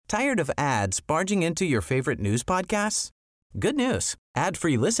Tired of ads barging into your favorite news podcasts? Good news.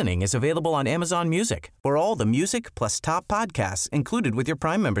 Ad-free listening is available on Amazon Music for all the music plus top podcasts included with your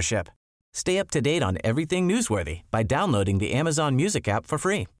Prime membership. Stay up to date on everything newsworthy by downloading the Amazon Music app for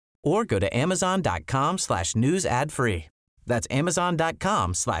free or go to amazon.com/news ad free. That's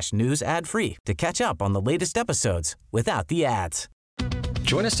amazon.com/news ad free to catch up on the latest episodes without the ads.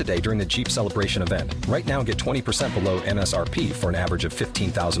 Join us today during the Jeep Celebration event. Right now, get 20% below MSRP for an average of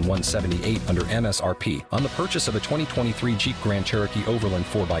 $15,178 under MSRP on the purchase of a 2023 Jeep Grand Cherokee Overland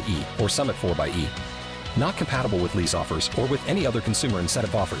 4xE or Summit 4xE. Not compatible with lease offers or with any other consumer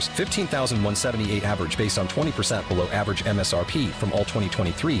incentive offers. $15,178 average based on 20% below average MSRP from all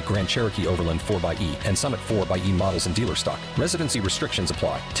 2023 Grand Cherokee Overland 4xE and Summit 4xE models in dealer stock. Residency restrictions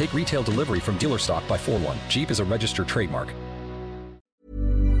apply. Take retail delivery from dealer stock by 4/1. Jeep is a registered trademark.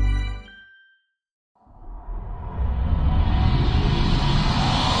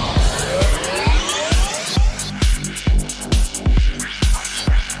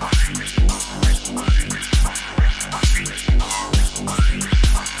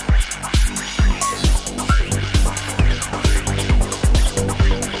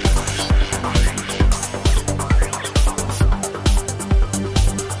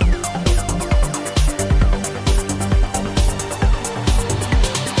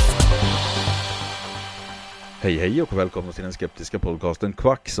 Hej och välkomna till den skeptiska podcasten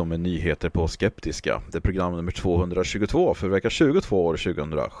Kvack som är nyheter på skeptiska. Det är program nummer 222 för vecka 22 år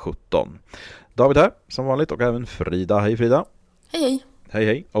 2017. David här som vanligt och även Frida. Hej Frida. Hej hej.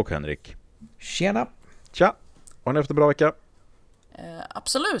 Hej och Henrik. Tjena. Tja. Har ni haft en bra vecka?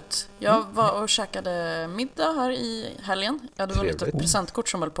 Absolut. Jag var och käkade middag här i helgen. Jag hade vunnit ett presentkort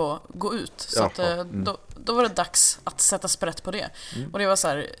som höll på att gå ut. Så att, då var det dags att sätta sprätt på det. Och det var så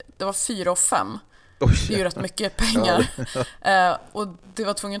här, det var 4 och 5. Det är ju rätt mycket pengar. Och det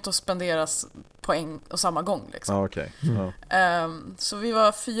var tvunget att spenderas på en och samma gång liksom. Så vi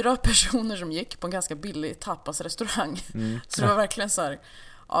var 4 personer som gick på en ganska billig tapasrestaurang. Så det var verkligen så här,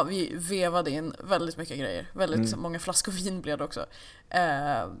 ja, vi vevade in väldigt mycket grejer. Väldigt många flaskor vin blev det också.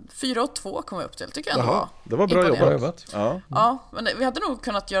 4 och 2 kom vi upp till, tycker jag ändå. Det var bra jobbat. Ja, men vi hade nog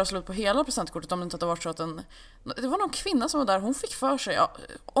kunnat göra slut på hela presentkortet om det inte hade varit så att det var någon kvinna som var där, hon fick för sig,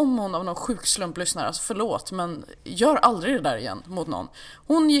 om hon av någon sjuk slump lyssnar, alltså förlåt, men gör aldrig det där igen mot någon.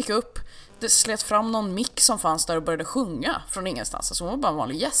 Hon gick upp, det slet fram någon mick som fanns där och började sjunga från ingenstans. Alltså hon var bara en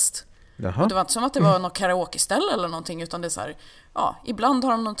vanlig gäst. Och det var inte som att det var något karaoke-ställe eller någonting, utan det är så här, ja, ibland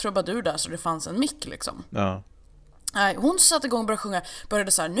har de någon trubadur där så det fanns en mick liksom. Nej, hon satte igång och började sjunga.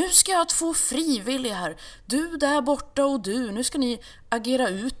 Började så här, nu ska jag ha 2 frivilliga här. Du där borta och du. Nu ska ni agera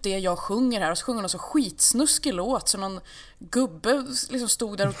ut det jag sjunger här. Och så sjunger hon så skitsnuskig låt. Så någon gubbe liksom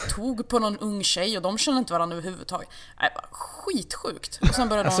stod där och tog på någon ung tjej. Och de kände inte varandra överhuvudtaget. Nej, skitsjukt. Och sen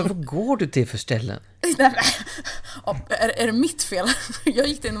började alltså, vad går du till för ställen? Är det mitt fel? Jag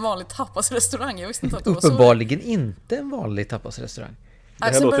gick till en vanlig tapasrestaurang. Jag visste inte att det var så. Uppenbarligen inte en vanlig tapasrestaurang. Det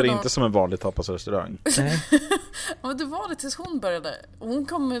här låter inte som en vanlig tapasrestaurang. Men det var det tills hon började. Hon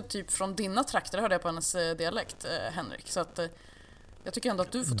kom typ från dina trakter, hörde jag på hennes dialekt, Henrik. Så att jag tycker ändå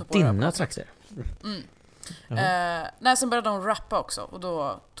att du får ta på det. Dina trakter? Nej, sen började hon rappa också. Och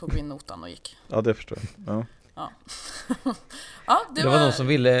då tog vi notan och gick. Ja, det förstår jag. Ja, det var någon som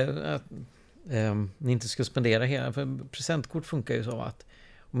ville att ni inte skulle spendera hela. För presentkort funkar ju så att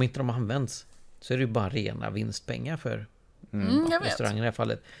om inte de används så är det ju bara rena vinstpengar för restaurangen i det här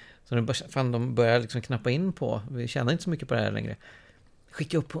fallet. Så de börjar liksom knappa in på, vi tjänar inte så mycket på det här längre.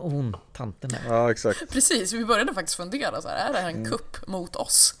 Skicka upp hon, tanten här. Ja, exakt. Precis, vi började faktiskt fundera så här, är det här en kupp mot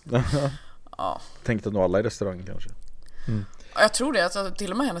oss? Tänkte nog alla i restaurangen kanske. Ja, jag tror det, alltså,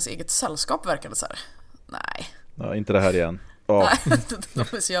 till och med hennes eget sällskap verkade så här. Nej. Ja, inte det här igen. Nej, de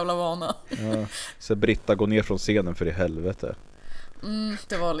är så jävla vana. Så Britta går ner från scenen för i helvete.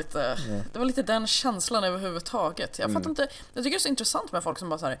 Det var lite den känslan överhuvudtaget. Jag fattar inte. Jag tycker det är så intressant med folk som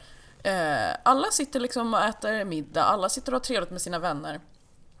bara så här, alla sitter liksom och äter middag, alla sitter och har trevligt med sina vänner.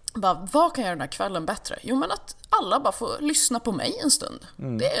 Bara, vad kan göra den här kvällen bättre? Jo, men att alla bara får lyssna på mig en stund.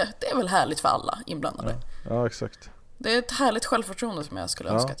 Det är väl härligt för alla inblandade. Ja, exakt. Det är ett härligt självförtroende som jag skulle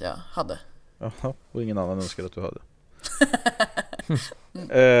önska att jag hade. Jaha, och ingen annan önskade att du hade.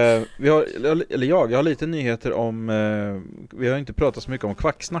 Jag har lite nyheter om vi har inte pratat så mycket om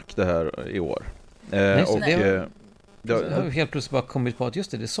kvacksnack det här i år. Jag har helt plötsligt bara kommit på att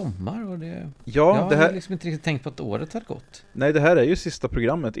just det är sommar och det. Ja, jag har liksom inte riktigt tänkt på att året har gått. Nej, det här är ju sista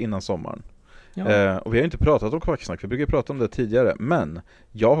programmet innan sommaren. Och vi har inte pratat om kvacksnack, vi brukar prata om det tidigare, men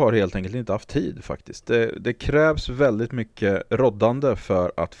jag har helt enkelt inte haft tid faktiskt. Det krävs väldigt mycket roddande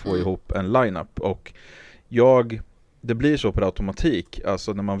för att få ihop en lineup, och jag det blir så per automatik.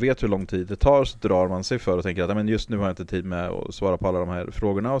 Alltså när man vet hur lång tid det tar så drar man sig för och tänker att men just nu har jag inte tid med att svara på alla de här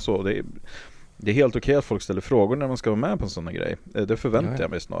frågorna och så. Det är helt okej att folk ställer frågor när man ska vara med på en sån här grej. Det förväntar jag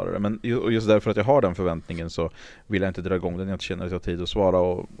mig snarare. Men just därför att jag har den förväntningen så vill jag inte dra igång den. Jag inte känner att jag har tid att svara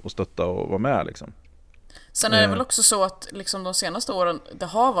och stötta och vara med liksom. Sen är det väl också så att liksom de senaste åren det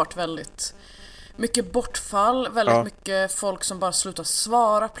har varit väldigt mycket bortfall, väldigt mycket folk som bara slutar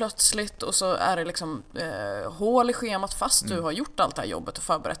svara plötsligt och så är det liksom hål i schemat fast du har gjort allt det här jobbet och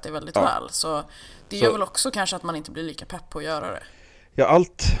förberett dig väldigt väl. Så det gör väl också kanske att man inte blir lika pepp på att göra det. Ja,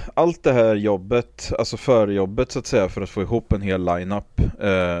 allt det här jobbet, alltså förjobbet så att säga, för att få ihop en hel line-up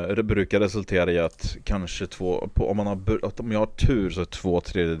det brukar resultera i att kanske om jag har tur så är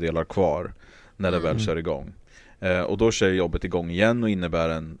 2/3 kvar när det väl kör igång. Och då kör jobbet igång igen och innebär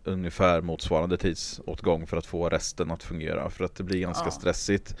en ungefär motsvarande tidsåtgång för att få resten att fungera. För att det blir ganska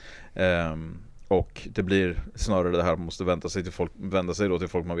stressigt. Och det blir snarare det här man måste vända sig då till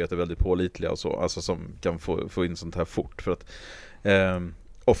folk man vet är väldigt pålitliga och så. Alltså som kan få in sånt här fort. För att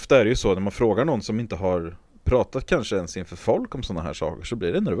ofta är det ju så när man frågar någon som inte har pratat kanske ens inför folk om såna här saker så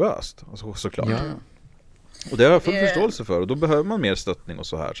blir det nervöst. Alltså, såklart. Ja. Och det har jag full förståelse för och då behöver man mer stöttning och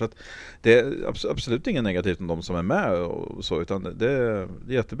så här. Så att det är absolut inget negativt om de som är med och så, utan det är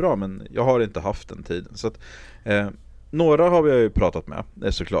jättebra, men jag har inte haft den tiden. Så att några har vi ju pratat med,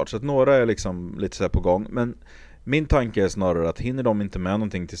 såklart. Så att några är liksom lite så här på gång, men min tanke är snarare att hinner de inte med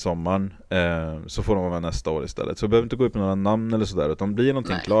någonting till sommaren så får de vara med nästa år istället. Så vi behöver inte gå upp med några namn eller sådär, utan blir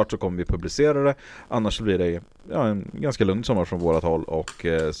någonting klart så kommer vi publicera det. Annars så blir det en ganska lugn sommar från vårat håll och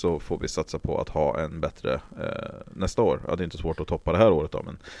så får vi satsa på att ha en bättre nästa år. Ja, det är inte svårt att toppa det här året då,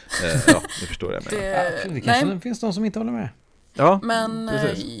 men ni förstår jag menar. Det kanske finns de som inte håller med. Ja, men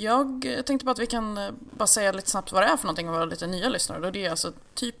jag tänkte bara att vi kan bara säga lite snabbt vad det är för någonting och vara lite nya lyssnare. Det är alltså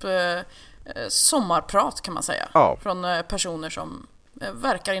typ sommarprat kan man säga. Från personer som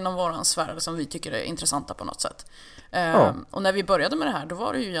verkar inom våran sfär eller som vi tycker är intressanta på något sätt. Och när vi började med det här då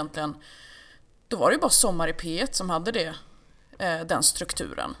var det ju egentligen bara Sommar i P1 som hade den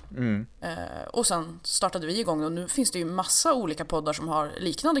strukturen. Och sen startade vi igång och nu finns det ju massa olika poddar som har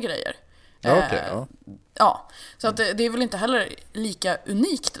liknande grejer. Så att det är väl inte heller lika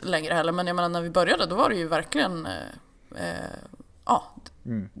unikt längre heller, men jag menar när vi började då var det ju verkligen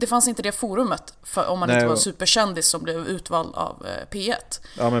det fanns inte det forumet om man inte var en superkändis som blev utvald av P1.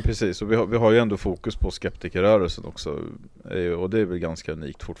 Ja, men precis, och vi har ju ändå fokus på skeptikerrörelsen också och det är väl ganska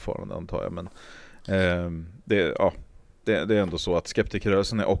unikt fortfarande antar jag, men det är ändå så att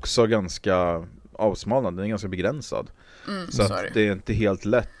skeptikerrörelsen är också ganska avsmalnad, den är ganska begränsad. Så att det är inte helt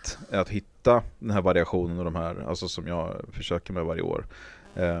lätt att hitta den här variationen och de här, alltså som jag försöker med varje år.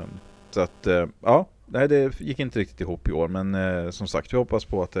 Så att nej, det gick inte riktigt ihop i år, men som sagt, vi hoppas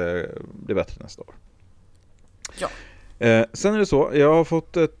på att det blir bättre nästa år. Ja. Sen är det så, jag har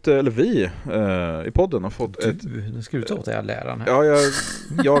fått vi i podden har fått Nu ska du ta till läraren här. Ja,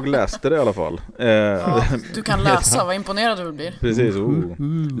 jag läste det i alla fall. Du kan läsa, vad imponerad du blir. Precis,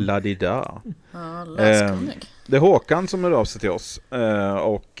 la-di-da. Läskunnig. Det är Håkan som är av sig till oss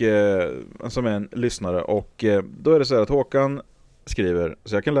och som är en lyssnare, och då är det så här att Håkan skriver,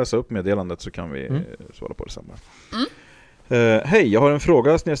 så jag kan läsa upp meddelandet så kan vi svara på det samma. Hej, jag har en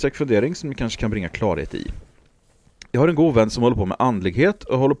fråga /fundering som ni kanske kan bringa klarhet i. Jag har en god vän som håller på med andlighet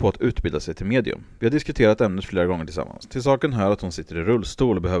och håller på att utbilda sig till medium. Vi har diskuterat ämnet flera gånger tillsammans. Till saken hör att hon sitter i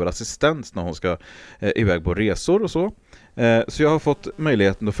rullstol och behöver assistans när hon ska iväg på resor och så. Så jag har fått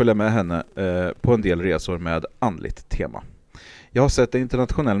möjligheten att följa med henne på en del resor med andligt tema. Jag har sett det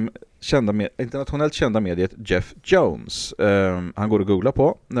internationellt kända mediet Jeff Jones. Han går att googla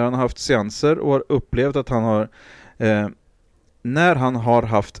på när han har haft seanser och har upplevt att han har... När han har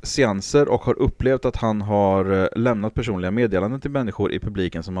haft seanser och har upplevt att han har lämnat personliga meddelanden till människor i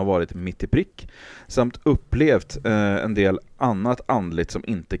publiken som har varit mitt i prick, samt upplevt en del annat andligt som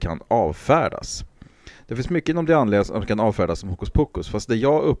inte kan avfärdas. Det finns mycket inom det andliga som kan avfärdas som hokus pokus, fast det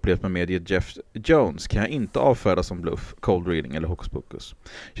jag upplevt med mediet Jeff Jones kan jag inte avfärdas som bluff, cold reading eller hokus pokus.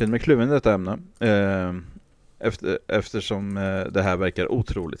 Jag känner mig kluven i detta ämne eftersom det här verkar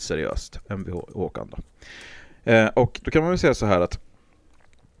otroligt seriöst. MVH Håkan då. Och då kan man väl säga så här att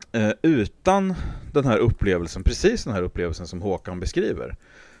utan den här upplevelsen, precis den här upplevelsen som Håkan beskriver,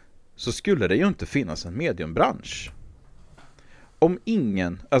 så skulle det ju inte finnas en mediumbransch. Om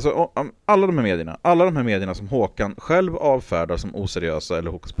alla de här medierna som Håkan själv avfärdar som oseriösa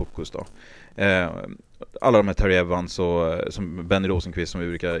eller hokus pokus då. Alla de här Terry Evans och som Benny Rosenqvist som vi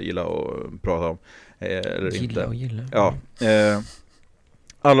brukar gilla och prata om Gilla. Ja.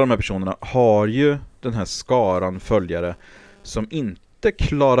 Alla de här personerna har ju den här skaran följare som inte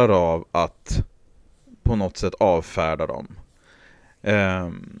klarar av att på något sätt avfärda dem.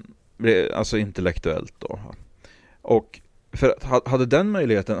 Alltså intellektuellt då. Och för hade den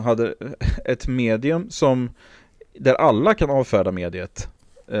möjligheten, hade ett medium där alla kan avfärda mediet,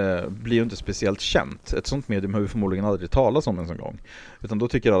 blir ju inte speciellt känt. Ett sånt medium har vi förmodligen aldrig talat om en sån gång. Utan då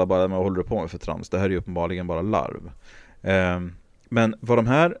tycker alla bara, vad håller du på med för trams? Det här är ju uppenbarligen bara larv. Men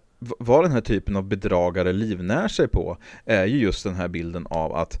vad den här typen av bedragare livnär sig på är ju just den här bilden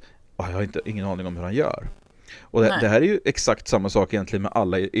av att jag har ingen aning om hur han gör. Och det här är ju exakt samma sak egentligen med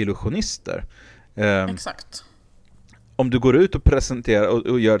alla illusionister. Exakt. Om du går ut och presenterar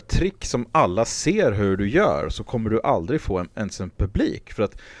och gör trick som alla ser hur du gör, så kommer du aldrig få ens en publik. För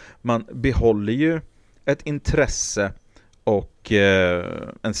att man behåller ju ett intresse och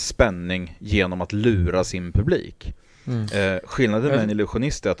en spänning genom att lura sin publik. Skillnaden med en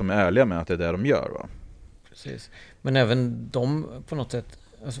illusionist är att de är ärliga med att det är det de gör, va? Precis. Men även de på något sätt,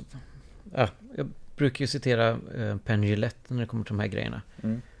 alltså, jag brukar ju citera Penn Jillette när det kommer till de här grejerna.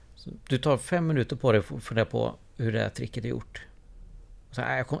 Så du tar 5 minuter på dig för att fundera på hur det här tricket är gjort. Så,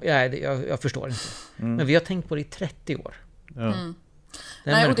 jag förstår inte. Men vi har tänkt på det i 30 år. Den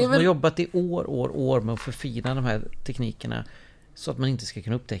människor som har jobbat i år med att förfina de här teknikerna så att man inte ska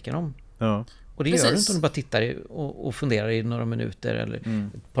kunna upptäcka dem. Ja. Och det gör du inte om du bara tittar och funderar i några minuter eller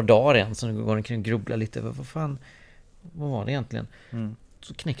ett par dagar igen, så du går omkring och grubblar lite. Vad var det egentligen?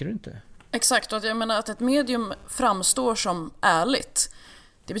 Så knäcker du inte. Exakt, och jag menar att ett medium framstår som ärligt.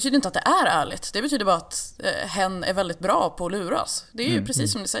 Det betyder inte att det är ärligt. Det betyder bara att hen är väldigt bra på att luras. Det är ju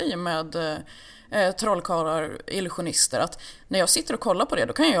precis som ni säger med trollkarlar, illusionister. Att när jag sitter och kollar på det,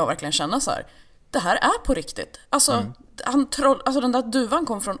 då kan jag verkligen känna så här: det här är på riktigt. Alltså, den där duvan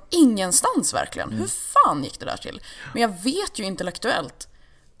kom från ingenstans verkligen. Hur fan gick det där till? Men jag vet ju intellektuellt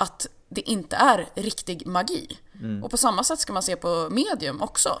att det inte är riktig magi. Och på samma sätt ska man se på medium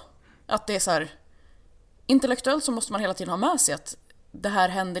också. Att det är så här, intellektuellt så måste man hela tiden ha med sig att det här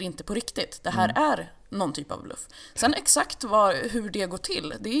händer inte på riktigt. Det här är någon typ av bluff. Sen exakt hur det går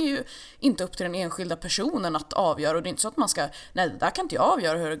till, det är ju inte upp till den enskilda personen att avgöra. Och det är inte så att man ska, nej, det där kan inte jag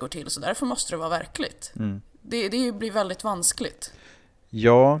avgöra hur det går till, så därför måste det vara verkligt. Det blir väldigt vanskligt.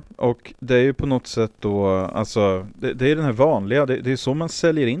 Ja, och det är ju på något sätt då, alltså, det är den här vanliga, det är så man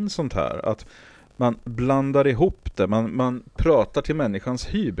säljer in sånt här, att man blandar ihop det, man pratar till människans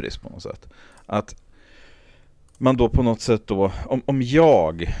hybris på något sätt. Att man då på något sätt då, om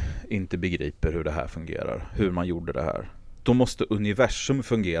jag inte begriper hur det här fungerar, hur man gjorde det här, då måste universum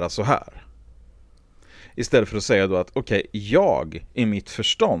fungera så här. Istället för att säga då att okej, jag i mitt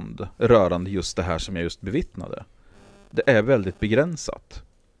förstånd rörande just det här som jag just bevittnade, det är väldigt begränsat.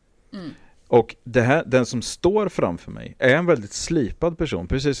 Och den som står framför mig är en väldigt slipad person,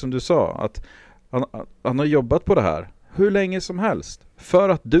 precis som du sa, att han har jobbat på det här hur länge som helst för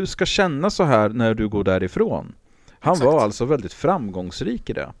att du ska känna så här när du går därifrån. Han var alltså väldigt framgångsrik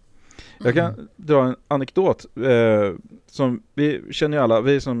i det. Jag kan dra en anekdot som vi känner ju alla,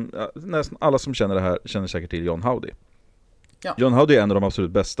 nästan alla som känner det här känner säkert till John Howdy. Ja. John Howdy är en av de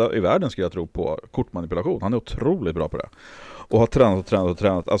absolut bästa i världen, skulle jag tro, på kortmanipulation. Han är otroligt bra på det. Och har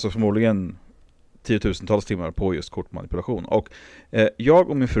tränat, alltså förmodligen 10,000-tals timmar på just kortmanipulation. Och jag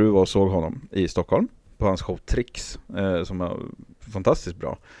och min fru var och såg honom i Stockholm på hans show Tricks, som var fantastiskt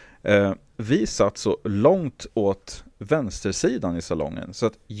bra. Vi satt så långt åt vänstersidan i salongen så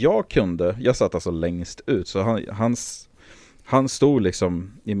att jag satt alltså längst ut, så han stod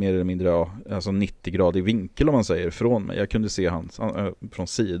liksom i mer eller mindre alltså 90-gradig vinkel, om man säger, från mig. Jag kunde se han från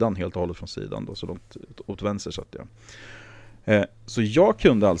sidan, helt och hållet från sidan då, så långt åt vänster satt jag. Så jag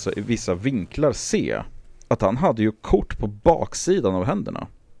kunde alltså i vissa vinklar se att han hade ju kort på baksidan av händerna.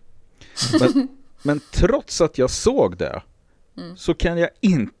 Men trots att jag såg det, så kan jag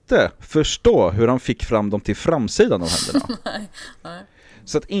inte förstå hur han fick fram dem till framsidan av händerna. Nej.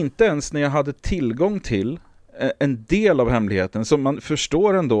 Så att inte ens när jag hade tillgång till en del av hemligheten, så man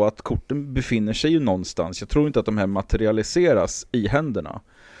förstår ändå att korten befinner sig ju någonstans. Jag tror inte att de här materialiseras i händerna.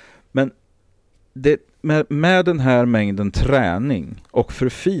 Men med den här mängden träning och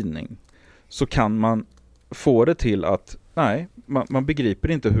förfining så kan man få det till att man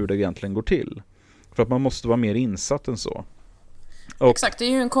begriper inte hur det egentligen går till. För att man måste vara mer insatt än så. Exakt, det är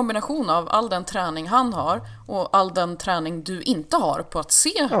ju en kombination av all den träning han har och all den träning du inte har på att se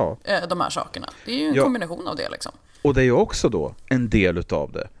de här sakerna. Det är ju en kombination av det liksom. Och det är ju också då en del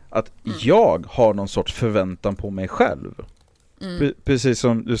utav det. Att jag har någon sorts förväntan på mig själv. Precis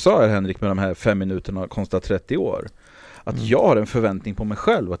som du sa här, Henrik, med de här 5 minuterna konstat 30 år. Att jag har en förväntning på mig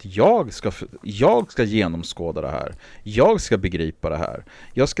själv, att jag ska genomskåda det här. Jag ska begripa det här.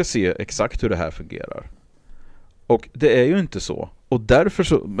 Jag ska se exakt hur det här fungerar. Och det är ju inte så Och därför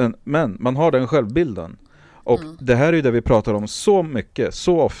så, men man har den självbilden. Och det här är ju det vi pratar om så mycket,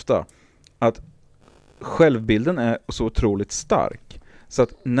 så ofta, att självbilden är så otroligt stark. Så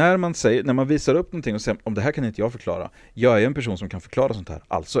att när man visar upp någonting och säger om det här kan inte jag förklara, jag är en person som kan förklara sånt här,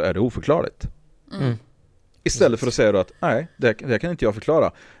 alltså är det oförklarligt. Istället för att säga då att nej, det kan inte jag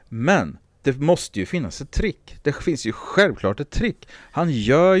förklara. Men det måste ju finnas ett trick. Det finns ju självklart ett trick. Han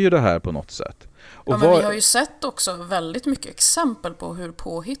gör ju det här på något sätt. Och men vi har ju sett också väldigt mycket exempel på hur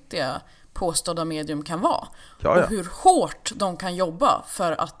påhittiga påstådda medium kan vara. Och hur hårt de kan jobba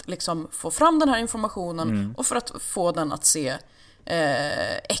för att liksom få fram den här informationen och för att få den att se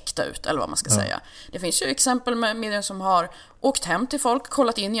äkta ut, eller vad man ska säga. Det finns ju exempel med medier som har åkt hem till folk,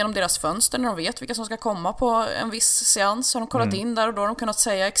 kollat in genom deras fönster när de vet vilka som ska komma på en viss seans. Har de kollat in där och då har de kunnat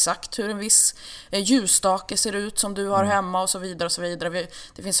säga exakt hur en viss ljusstake ser ut som du har hemma och så vidare och så vidare.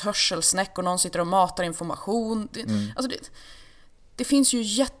 Det finns hörselsnäck och någon sitter och matar information. Alltså det finns ju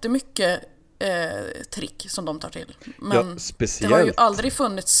jättemycket trick som de tar till. Men det har ju aldrig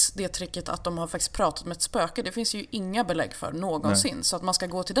funnits det tricket att de har faktiskt pratat med ett spöke. Det finns ju inga belägg för någonsin. Nej. Så att man ska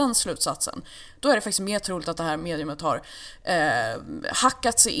gå till den slutsatsen. Då är det faktiskt mer troligt att det här mediumet har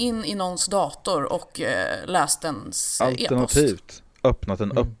hackat sig in i någons dator och läst ens e-post. Alternativt öppnat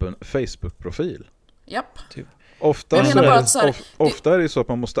en öppen Facebook-profil. Japp. Typ. Ofta är det så att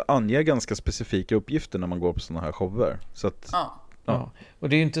man måste ange ganska specifika uppgifter när man går på sådana här shower. Så att, ja. Och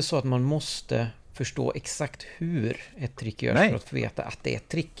det är ju inte så att man måste förstå exakt hur ett trick görs för att få veta att det är ett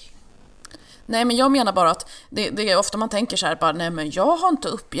trick. Nej, men jag menar bara att det är ofta man tänker så här bara, nej men jag har inte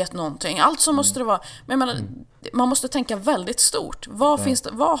uppgett någonting. Alltså måste det vara, men jag menar, man måste tänka väldigt stort. Vad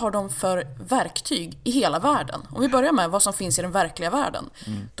har de för verktyg i hela världen? Om vi börjar med vad som finns i den verkliga världen.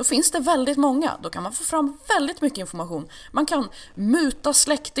 Då finns det väldigt många. Då kan man få fram väldigt mycket information. Man kan muta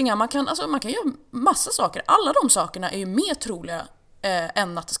släktingar, man kan göra massa saker. Alla de sakerna är ju mer troliga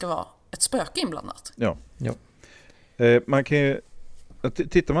än att det ska vara ett spöke inblandat. Ja. Man kan ju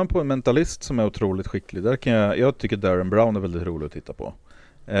tittar man på en mentalist som är otroligt skicklig, jag tycker Darren Brown är väldigt rolig att titta på.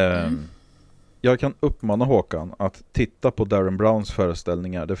 Jag kan uppmana Håkan att titta på Darren Browns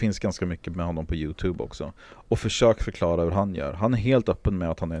föreställningar. Det finns ganska mycket med honom på YouTube också. Och försök förklara hur han gör. Han är helt öppen med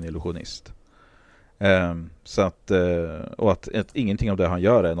att han är en illusionist. Så att, och att ingenting av det han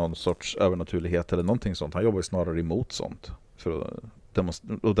gör är någon sorts övernaturlighet eller någonting sånt. Han jobbar snarare emot sånt för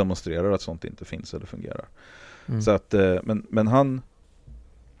att demonstrera att sånt inte finns eller fungerar. Så att, men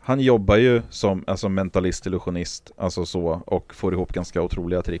han jobbar ju som mentalist, illusionist, alltså så, och får ihop ganska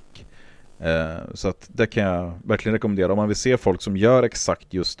otroliga trick. Så att det kan jag verkligen rekommendera om man vill se folk som gör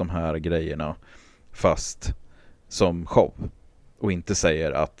exakt just de här grejerna fast som show och inte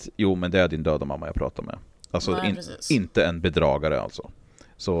säger att jo men det är din döda mamma jag pratar med. Alltså inte en bedragare alltså.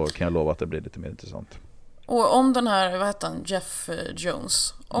 Så kan jag lova att det blir lite mer intressant. Och om den här, vad heter han, Jeff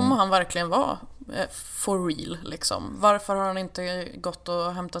Jones, om han verkligen var for real liksom, varför har han inte gått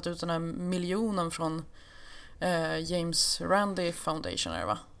och hämtat ut den här miljonen från James Randi Foundation, är det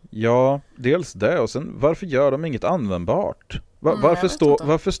va? Ja, dels det, och sen varför gör de inget användbart?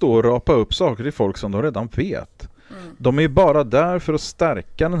 Varför stå och rapa upp saker till folk som de redan vet? De är ju bara där för att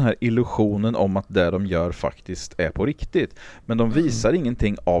stärka den här illusionen om att det de gör faktiskt är på riktigt. Men de visar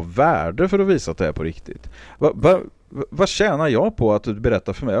ingenting av värde för att visa att det är på riktigt. Vad tjänar jag på att du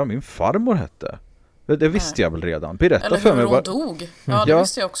berättar för mig vad min farmor hette? Det visste jag väl redan. Berätta eller för mig hon dog. Ja, det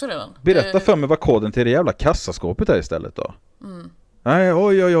visste jag också redan. Berätta för mig vad koden till det jävla kassaskåpet är istället då. Nej,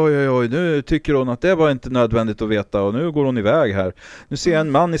 oj, nu tycker hon att det var inte nödvändigt att veta och nu går hon iväg här. Nu ser jag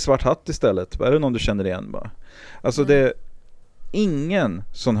en man i svart hatt istället. Är det någon du känner igen bara? Alltså det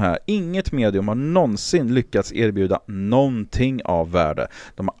inget medium har någonsin lyckats erbjuda någonting av värde.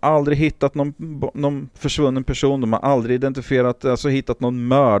 De har aldrig hittat någon försvunnen person, de har aldrig identifierat, alltså hittat någon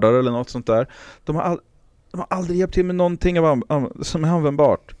mördare eller något sånt där. De har aldrig hjälpt till med någonting som är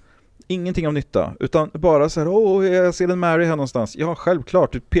användbart. Ingenting av nytta, utan bara så här, jag ser en Mary här någonstans. Ja,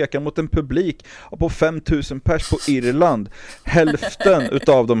 självklart, du pekar mot en publik på 5000 pers på Irland. Hälften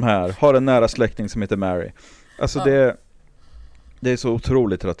utav de här har en nära släkting som heter Mary. Alltså det är så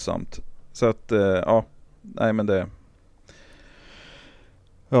otroligt tröttsamt. Så att, nej men det...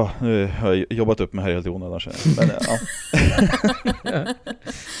 Ja, nu har jag jobbat upp med här helt i onödan. Men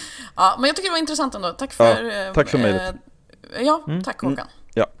ja, men jag tycker det var intressant ändå. Tack för... tack för mejlet. Tack Håkan.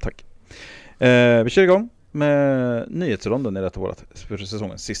 Ja, tack. Vi kör igång med nyhetsronden i detta vårt för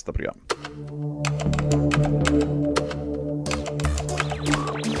säsongens sista program.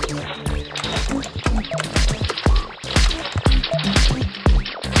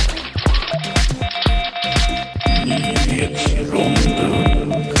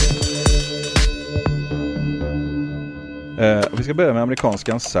 Vi ska ska börja med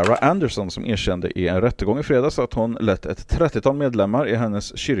amerikanskan Sarah Anderson som erkände i en rättegång i fredags att hon lett ett 30-tal medlemmar i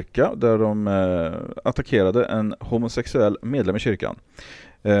hennes kyrka där de attackerade en homosexuell medlem i kyrkan.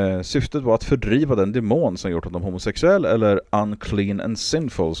 Syftet var att fördriva den demon som gjort honom homosexuell, eller unclean and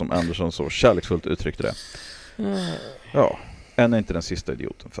sinful som Anderson så kärleksfullt uttryckte det. Ja, än är inte den sista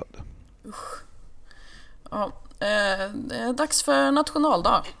idioten född. Ja, det är dags för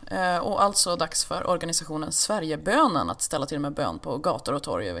nationaldag och alltså dags för organisationen Sverigebönen att ställa till med bön på gator och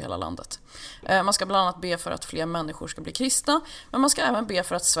torg över hela landet. Man ska bland annat be för att fler människor ska bli kristna, men man ska även be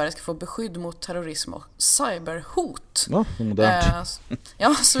för att Sverige ska få beskydd mot terrorism och cyberhot. Ja, modernt.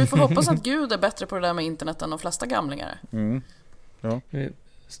 Ja, så vi får hoppas att Gud är bättre på det där med internet än de flesta gamlingar. Ja. Vi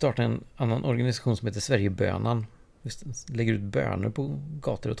startar en annan organisation som heter Sverigebönan. Vi lägger ut böner på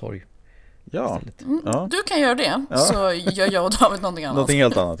gator och torg. Ja. Du kan göra det, så gör jag och David någonting annat. Någonting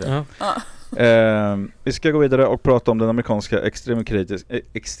helt annat, vi ska gå vidare och prata om den amerikanska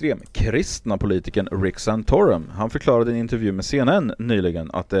extremkristna politikern Rick Santorum. Han förklarade i en intervju med CNN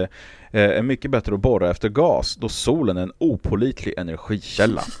nyligen att det är mycket bättre att borra efter gas då solen är en opålitlig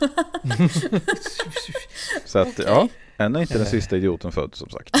energikälla. Så att, än är inte den sista idioten född, som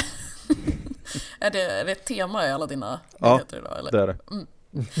sagt. Är det ett tema i alla dina nyheter idag? Eller? Det är det.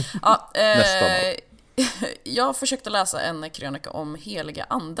 Nästan. Jag försökte läsa en krönika om heliga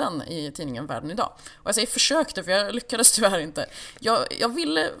anden i tidningen Världen idag. Och jag säger försökte, för jag lyckades tyvärr inte. Jag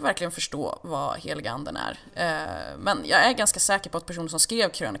ville verkligen förstå vad heliga anden är. Men jag är ganska säker på att personen som skrev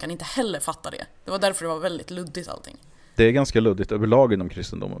krönikan inte heller fattar det. Det var därför det var väldigt luddigt allting. Det är ganska luddigt överlag inom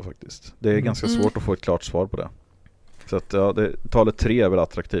kristendomen faktiskt. Det är ganska svårt att få ett klart svar på det. Så att talet 3 är väl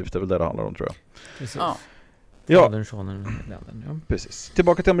attraktivt. Det är väl det handlar om, tror jag. Precis. Ja, precis.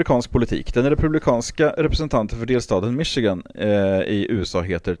 Tillbaka till amerikansk politik. Den republikanska representanten för delstaten Michigan i USA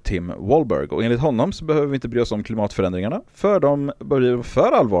heter Tim Walberg. Och enligt honom så behöver vi inte bry oss om klimatförändringarna. För de börjar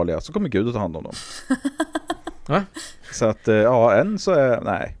för allvarliga så kommer Gud att ta hand om dem. Så att, än så är...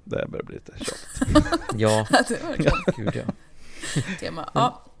 Nej, det börjar bli lite tjatigt. Ja, det var Gud,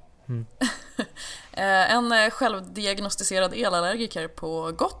 tema. En självdiagnostiserad elallergiker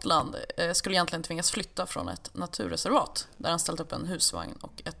på Gotland skulle egentligen tvingas flytta från ett naturreservat där han ställt upp en husvagn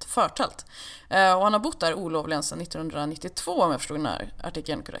och ett förtält. Och han har bott där olovligen sedan 1992 om jag förstod den här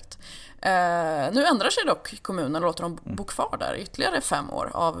artikeln korrekt. Nu ändrar sig dock kommunen och låter dem bo kvar där ytterligare 5 år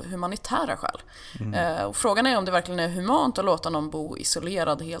av humanitära skäl. Och frågan är om det verkligen är humant att låta någon bo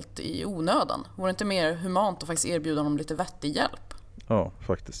isolerad helt i onödan. Vore det inte mer humant att faktiskt erbjuda dem lite vettig hjälp? Ja,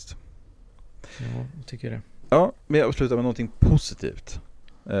 faktiskt. Ja, jag tycker det. Ja, men jag slutar med någonting positivt.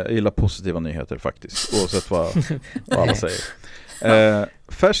 Jag gillar positiva nyheter faktiskt, oavsett vad alla säger.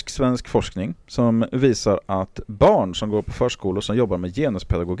 Färsk svensk forskning som visar att barn som går på förskolor som jobbar med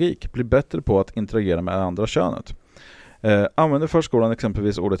genuspedagogik blir bättre på att interagera med andra könet. Använder förskolan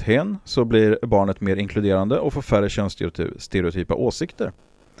exempelvis ordet hen så blir barnet mer inkluderande och får färre könsstereotypa åsikter.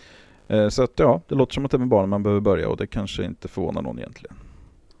 Så att det låter som att det är med barnen man behöver börja och det kanske inte förvånar någon egentligen.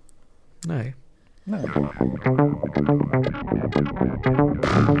 Nej.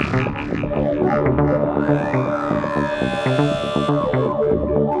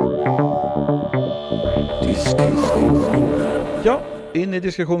 Ja, in i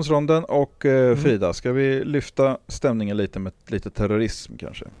diskussionsronden och Frida, ska vi lyfta stämningen lite med lite terrorism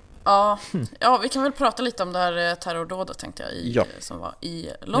kanske? Ja, vi kan väl prata lite om det här terrordådet tänkte jag som var i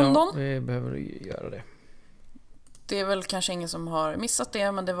London. Ja, vi behöver göra det. Det är väl kanske ingen som har missat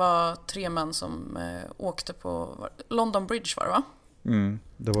det, men det var 3 män som åkte på London Bridge var det va?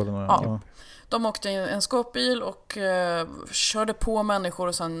 Det var det några. Ja. De åkte i en skåpbil och körde på människor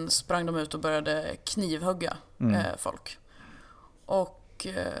och sen sprang de ut och började knivhugga folk. Och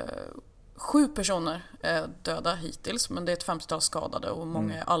 7 personer är döda hittills, men det är ett 50-tal skadade och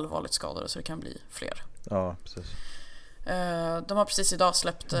många är allvarligt skadade så det kan bli fler. Ja, precis. De har precis idag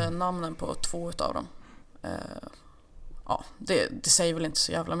släppt namnen på 2 utav dem. Det säger väl inte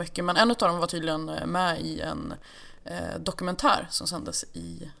så jävla mycket, men en av dem var tydligen med i en dokumentär som sändes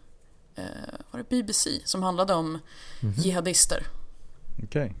i var det BBC som handlade om jihadister.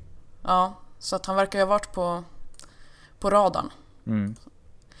 Okej. Ja, så att han verkar ha varit på radarn.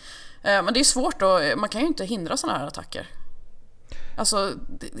 Men det är svårt då, man kan ju inte hindra såna här attacker. Alltså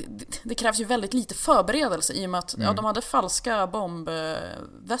det krävs ju väldigt lite förberedelse i och med att de hade falska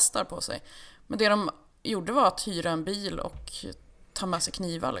bombvästar på sig. Men det de gjorde var att hyra en bil och ta med sig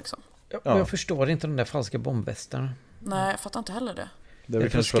knivar liksom. Jag förstår inte de där falska bombvästarna. Nej, jag fattar inte heller det. Det är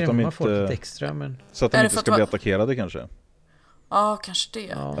väl kanske för att de inte extra, men... så att de inte ska bli attackerade kanske. Ja, kanske det.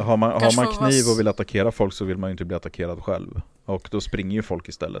 Ja. Har man kniv och vill attackera folk så vill man ju inte bli attackerad själv. Och då springer ju folk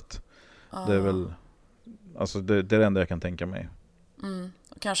istället. Det är väl alltså det är det enda jag kan tänka mig.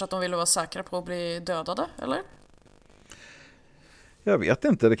 Kanske att de ville vara säkra på att bli dödade, eller? Jag vet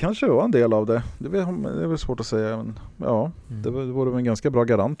inte, det kanske var en del av det. Det är väl svårt att säga. Men ja, det vore väl en ganska bra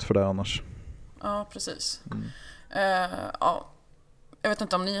garant för det annars. Ja, precis. Ja, jag vet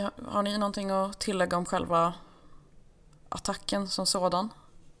inte om har ni någonting att tillägga om själva attacken som sådan?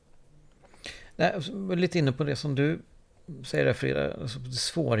 Nej, jag är lite inne på det som du säger där, Frida. Alltså,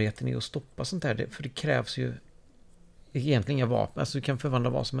 svårigheten i att stoppa sånt här. För det krävs ju egentligen inga vapen. Alltså du kan förvandla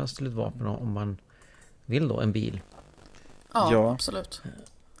vad som helst till ett vapen om man vill då, en bil. Ja, absolut.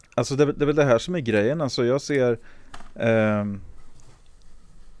 Alltså det är väl det här som är grejen. Alltså jag ser...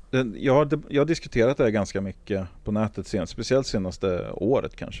 jag har diskuterat det här ganska mycket på nätet speciellt senaste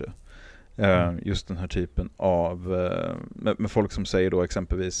året kanske. Just den här typen av med folk som säger då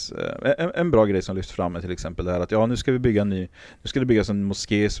exempelvis en bra grej som lyfts fram är till exempel det här att nu ska det byggas en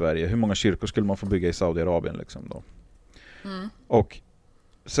moské i Sverige. Hur många kyrkor skulle man få bygga i Saudiarabien liksom då? Och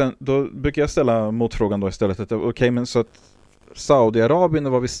sen då brukar jag ställa motfrågan då istället att okej, men så att Saudiarabien är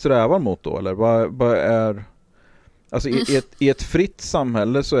vad vi strävar mot då, eller vad är alltså i ett fritt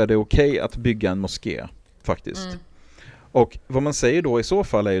samhälle så är det okej att bygga en moské faktiskt. Och vad man säger då i så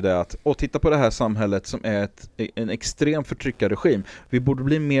fall är ju det att titta på det här samhället som är en extrem förtryckarregim. Vi borde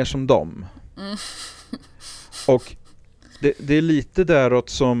bli mer som dem. Och det är lite däråt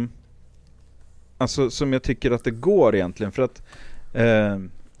som jag tycker att det går egentligen. För att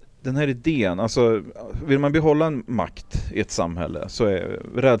den här idén, alltså vill man behålla en makt i ett samhälle så är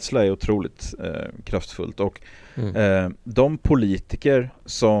rädsla otroligt kraftfullt. Och de politiker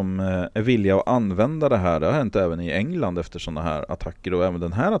som är villiga att använda det här, det har hänt även i England efter sådana här attacker, och även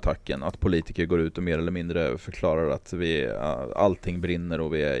den här attacken, att politiker går ut och mer eller mindre förklarar att allting brinner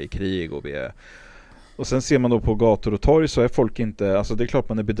och vi är i krig och sen ser man då på gator och torg så är folk inte, alltså det är klart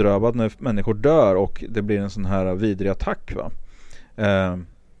man är bedrövad när människor dör och det blir en sån här vidrig attack va.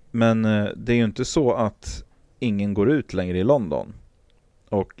 Men det är ju inte så att ingen går ut längre i London.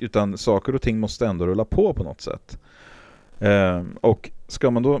 Utan saker och ting måste ändå rulla på något sätt. Och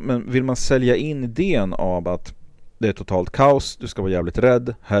vill man sälja in idén av att det är totalt kaos, du ska vara jävligt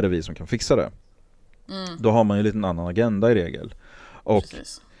rädd, här är vi som kan fixa det. Då har man ju lite en annan agenda i regel. Och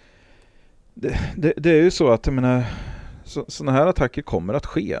det är ju så att jag menar, sådana här attacker kommer att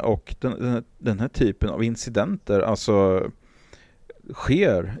ske, och den här typen av incidenter alltså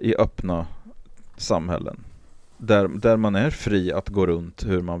sker i öppna samhällen där man är fri att gå runt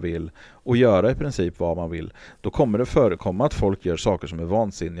hur man vill och göra i princip vad man vill. Då kommer det förekomma att folk gör saker som är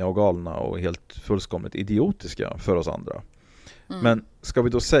vansinniga och galna och helt fullkomligt idiotiska för oss andra. Men ska vi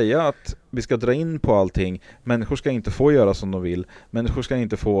då säga att vi ska dra in på allting, människor ska inte få göra som de vill, människor ska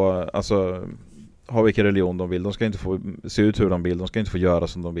inte få ha vilken religion de vill, de ska inte få se ut hur de vill, de ska inte få göra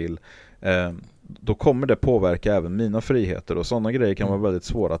som de vill, då kommer det påverka även mina friheter, och sådana grejer kan vara väldigt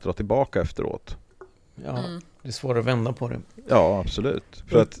svåra att dra tillbaka efteråt. Ja, det är svårt att vända på det. Ja, absolut.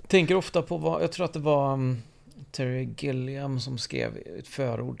 Jag tänker ofta på jag tror att det var Terry Gilliam som skrev ett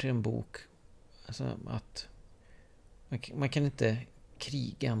förord till en bok, alltså att man kan inte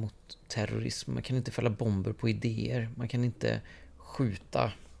kriga mot terrorism, man kan inte fälla bomber på idéer, man kan inte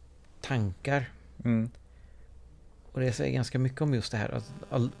skjuta tankar. Och det säger ganska mycket om just det här, att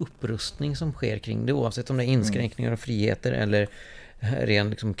all upprustning som sker kring det, oavsett om det är inskränkningar av friheter eller ren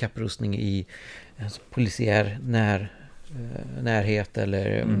liksom kapprustning i polisiär närhet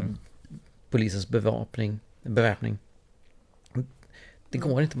eller polisens beväpning. Det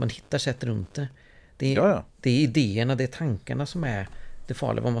går inte, man hittar sätt runt det. Det är idéerna, det är tankarna som är det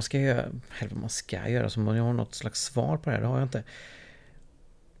farliga. Vad man ska göra, eller vad man ska göra, som man har något slags svar på det här, det har jag inte.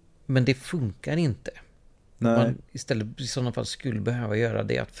 Men det funkar inte. Man istället i sådana fall skulle behöva göra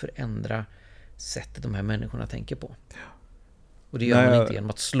det, att förändra sättet de här människorna tänker på. Och det gör man inte genom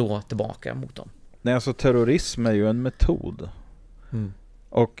att slå tillbaka mot dem. Nej, alltså terrorism är ju en metod.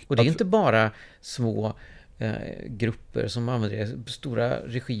 Och det är inte bara små grupper som använder det. Stora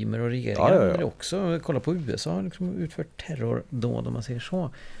regimer och regeringar använder också. Kolla på USA, liksom utfört terrordåd om man säger så.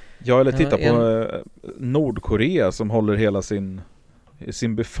 Ja, eller titta på Nordkorea som håller hela sin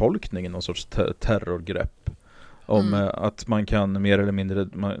befolkning i någon sorts terrorgrepp. Om att man kan mer eller mindre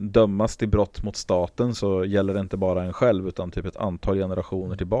dömas till brott mot staten, så gäller det inte bara en själv utan typ ett antal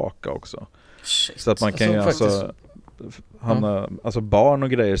generationer tillbaka också. Shit. Så att man kan ju alltså barn och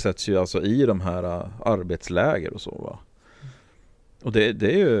grejer sätts ju alltså i de här arbetsläger och så va. Och det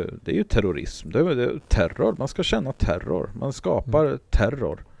är ju terrorism. Det är terror. Man ska känna terror. Man skapar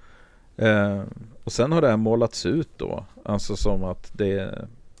terror. Och sen har det här målats ut då, alltså som att det är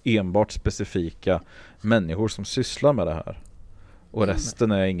enbart specifika människor som sysslar med det här. Och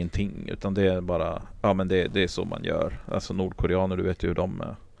resten är ingenting, utan det är bara, ja men det är så man gör. Alltså nordkoreaner, du vet ju hur de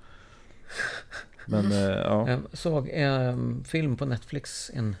är. Men ja. Jag såg en film på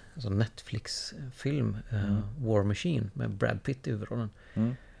Netflix, en Netflix-film, War Machine, med Brad Pitt i huvudrollen.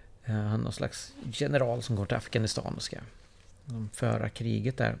 Han är någon slags general som går till Afghanistan och ska föra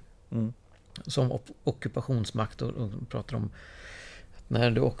kriget där. Som ockupationsmakt, och pratar om att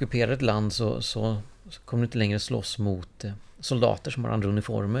när du ockuperar ett land så kommer du inte längre slåss mot soldater som har andra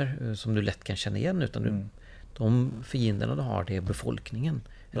uniformer som du lätt kan känna igen, utan de fienderna du har, det är befolkningen.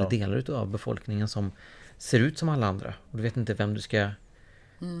 Eller delar av befolkningen som ser ut som alla andra. Och du vet inte vem du ska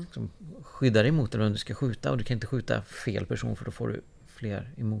skydda dig emot eller vem du ska skjuta. Och du kan inte skjuta fel person, för då får du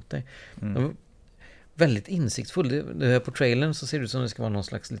fler emot dig. Väldigt insiktsfull. På trailern så ser det ut som det ska vara någon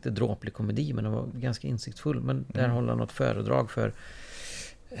slags lite dråplig komedi, men den var ganska insiktsfull. Men där håller han något föredrag för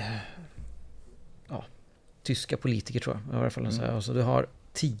tyska politiker, tror jag. I alla fall så här. Och så du har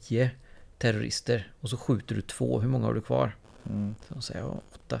 10 terrorister och så skjuter du 2. Hur många har du kvar? Så säger jag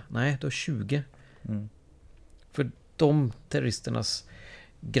 8. Nej, du har 20. För de terroristernas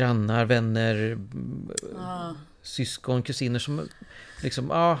grannar, vänner, syskon, kusiner som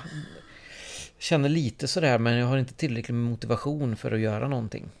liksom känner lite sådär, men jag har inte tillräcklig motivation för att göra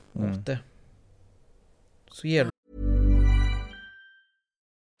någonting åt det. Så ger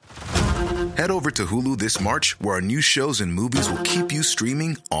Head over to Hulu this March, where our new shows and movies will keep you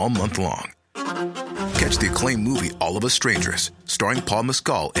streaming all month long. Catch the acclaimed movie All of Us Strangers, starring Paul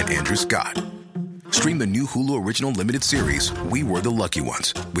Mescal and Andrew Scott. Stream the new Hulu original limited series We Were the Lucky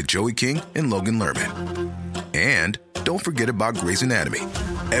Ones with Joey King and Logan Lerman. And don't forget about Grey's Anatomy.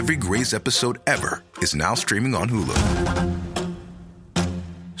 Every Grey's episode ever is now streaming on Hulu.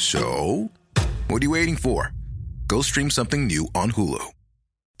 So, what are you waiting for? Go stream something new on Hulu.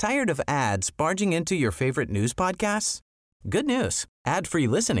 Tired of ads barging into your favorite news podcasts? Good news. Ad-free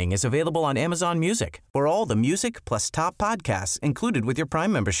listening is available on Amazon Music for all the music plus top podcasts included with your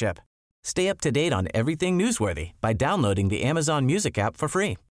Prime membership. Stay up to date on everything newsworthy by downloading the Amazon Music app for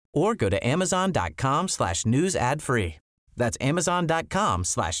free or go to amazon.com/news ad free. That's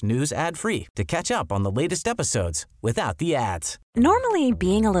amazon.com/news ad free to catch up on the latest episodes without the ads. Normally,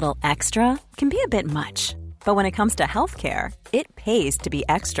 being a little extra can be a bit much. But when it comes to healthcare, it pays to be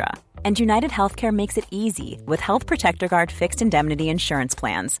extra. And United Healthcare makes it easy with Health Protector Guard fixed indemnity insurance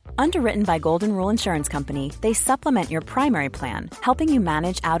plans. Underwritten by Golden Rule Insurance Company, they supplement your primary plan, helping you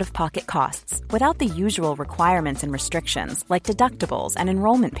manage out-of-pocket costs without the usual requirements and restrictions like deductibles and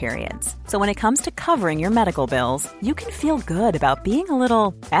enrollment periods. So when it comes to covering your medical bills, you can feel good about being a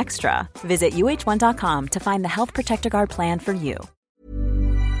little extra. Visit uh1.com to find the Health Protector Guard plan for you.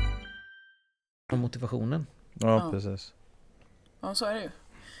 Motivationen. Ja, precis. Ja, så är det ju.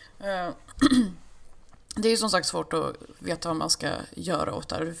 Det är ju som sagt svårt att veta vad man ska göra åt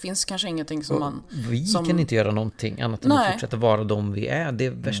det. Det finns kanske ingenting som man... Vi kan inte göra någonting annat än att fortsätta vara de vi är. Det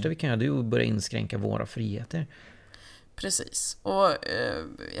värsta vi kan göra är att börja inskränka våra friheter. Precis. Och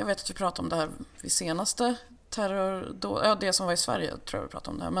jag vet att vi pratade om det här vid senaste terrordåd. Ja, det som var i Sverige tror jag vi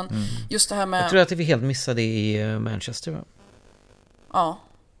pratade om det här. Men just det här med... Jag tror att vi helt missade i Manchester, va? Ja.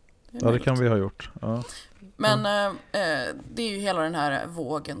 Det kan vi ha gjort. Ja. Men det är ju hela den här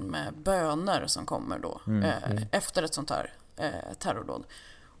vågen med böner som kommer då efter ett sånt här terrordåd.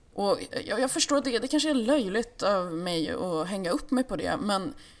 Och jag förstår att det kanske är löjligt av mig att hänga upp mig på det,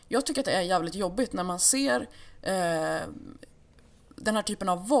 men jag tycker att det är jävligt jobbigt när man ser den här typen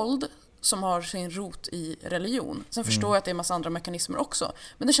av våld som har sin rot i religion. Sen förstår jag att det är en massa andra mekanismer också.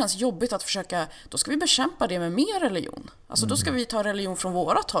 Men det känns jobbigt att försöka, då ska vi bekämpa det med mer religion. Alltså då ska vi ta religion från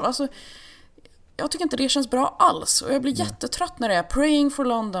vårat håll. Alltså, jag tycker inte det känns bra alls. Och jag blir jättetrött när det är praying for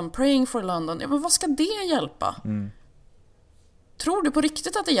London. Ja, men vad ska det hjälpa? Tror du på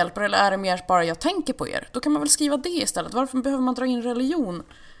riktigt att det hjälper, eller är det mer bara jag tänker på er? Då kan man väl skriva det istället. Varför behöver man dra in religion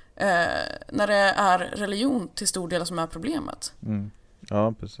när det är religion till stor del som är problemet?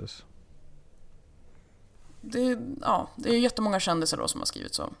 Ja, precis. Det är ju jättemånga kändisar då som har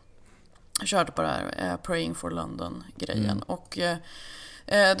skrivit så. Jag körde på det här Praying for London-grejen. Och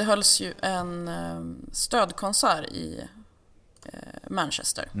det hölls ju en stödkonsert i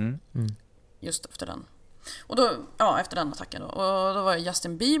Manchester. Just efter den. Och då, efter den attacken då. Och då var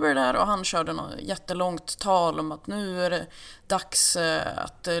Justin Bieber där och han körde något jättelångt tal om att nu är det dags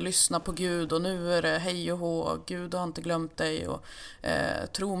att lyssna på Gud och nu är det hej och hå, Gud har inte glömt dig och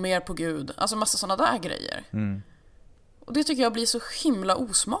tro mer på Gud. Alltså massa sådana där grejer. Och det tycker jag blir så himla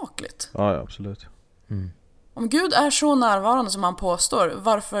osmakligt. Ja, absolut. Om Gud är så närvarande som han påstår,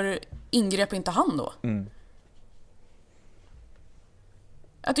 varför ingrep inte han då?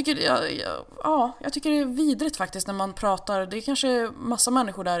 Jag tycker det är vidrigt faktiskt när man pratar. Det är kanske massa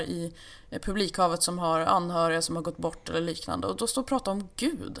människor där i publikhavet som har anhöriga som har gått bort eller liknande. Och då står och pratar om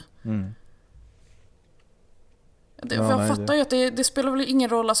Gud. Jag fattar ju att det spelar väl ingen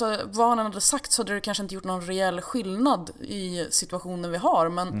roll, alltså, vad han hade sagt så hade det kanske inte gjort någon reell skillnad i situationen vi har,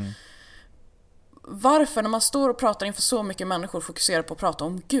 men varför när man står och pratar inför så mycket människor fokuserar på att prata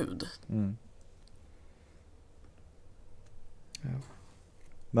om Gud? Ja.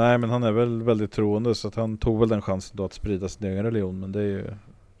 Nej, men han är väl väldigt troende, så att han tog väl den chansen då att sprida sin egen religion, men det är ju,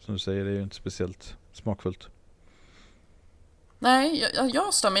 som du säger, det är ju inte speciellt smakfullt. Nej,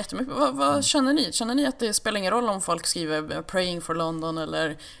 jag stämmer jättemycket. Vad känner ni? Känner ni att det spelar ingen roll om folk skriver praying for London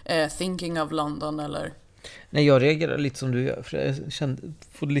eller thinking of London eller? Nej, jag reagerar lite som du gör, för jag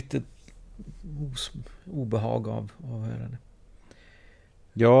får lite obehag av att höra det.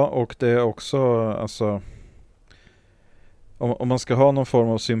 Ja, och det är också, alltså, om man ska ha någon form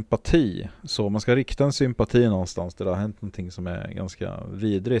av sympati, så man ska rikta en sympati någonstans där det har hänt någonting som är ganska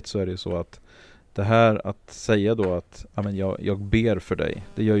vidrigt, så är det ju så att det här att säga då att jag ber för dig,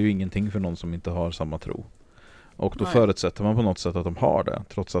 det gör ju ingenting för någon som inte har samma tro. Och då förutsätter man på något sätt att de har det,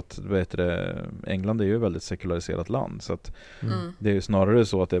 trots att England är ju ett väldigt sekulariserat land, så att det är ju snarare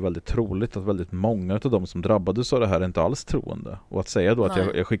så att det är väldigt troligt att väldigt många av de som drabbades av det här är inte alls troende. Och att säga då att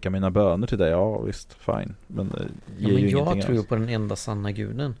jag skickar mina böner till dig, ja visst, fine, men jag tror ju på den enda sanna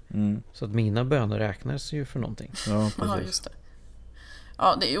guden, så att mina böner räknas ju för någonting. Ja, precis. Ja, just det.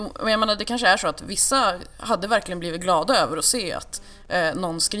 Ja, jag menar, det kanske är så att vissa hade verkligen blivit glada över att se att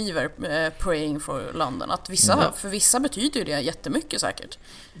någon skriver praying for London. Att för vissa betyder ju det jättemycket säkert.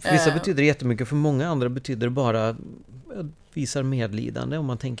 För vissa betyder det jättemycket, för många andra betyder det bara visar medlidande och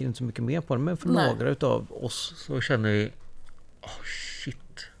man tänker inte så mycket mer på det. Men för några utav oss så känner vi shit.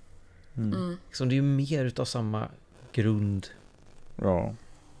 Liksom, det är ju mer utav samma grund. Ja.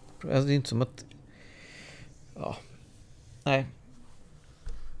 Alltså, det är inte som att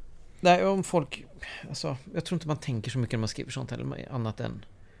Nej, om folk, alltså, jag tror inte man tänker så mycket när man skriver sånt heller, annat än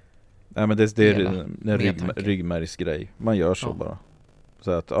nej, men det är en ryggmärgsgrej. Man gör så bara.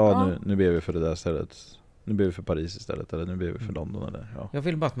 Så att nu ber vi för det där stället. Nu ber vi för Paris istället, eller nu ber vi för London eller, ja. Jag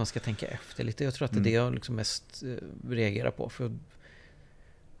vill bara att man ska tänka efter lite. Jag tror att det är det jag liksom mest reagerar på, för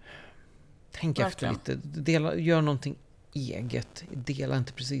tänk efter lite, gör någonting eget. Dela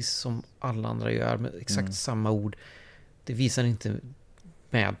inte precis som alla andra gör med exakt samma ord. Det visar inte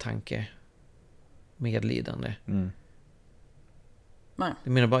medtanke, medlidande. Nej.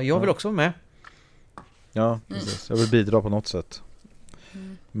 Jag menar bara, jag vill också vara med. Ja, precis. Jag vill bidra på något sätt.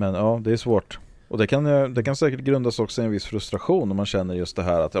 Men ja, det är svårt. Och det kan säkert grundas också i en viss frustration om man känner just det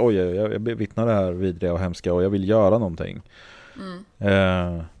här att jag vittnar det här vidriga och hemska och jag vill göra någonting.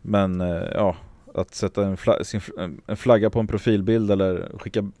 Men att sätta en flagga på en profilbild eller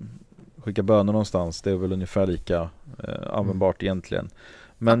skicka böner någonstans, det är väl ungefär lika användbart egentligen.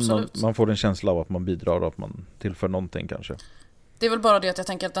 Men man får en känsla av att man bidrar och att man tillför någonting kanske. Det är väl bara det att jag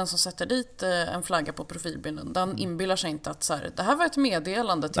tänker att den som sätter dit en flagga på profilbilden, den inbillar sig inte att så här, det här var ett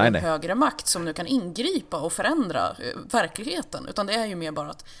meddelande till en högre makt som nu kan ingripa och förändra verkligheten. Utan det är ju mer bara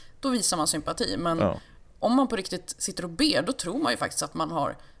att då visar man sympati. Men om man på riktigt sitter och ber, då tror man ju faktiskt att man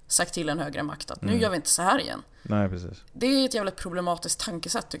har sagt till en högre makt att nu gör vi inte så här igen. Nej, precis. Det är ett jävligt problematiskt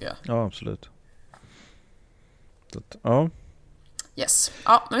tankesätt tycker jag. Ja, absolut. Ja. Yes.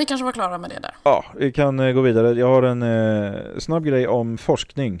 Ja, men vi kanske var klara med det där. Ja, vi kan gå vidare. Jag har en snabb grej om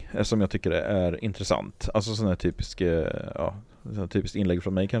forskning som jag tycker är intressant. Alltså sån här typiskt inlägg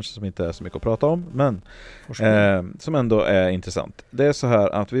från mig kanske som inte är så mycket att prata om, men som ändå är intressant. Det är så här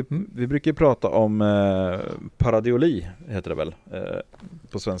att vi brukar prata om paradioli, heter det väl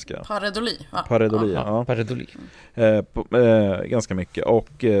på svenska. Pareidoli, va? Pareidoli. Ganska mycket.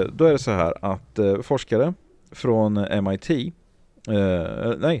 Och då är det så här att forskare från MIT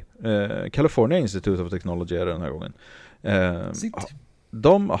California Institute of Technology är det den här gången.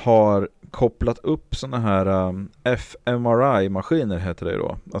 De har kopplat upp såna här fMRI-maskiner heter det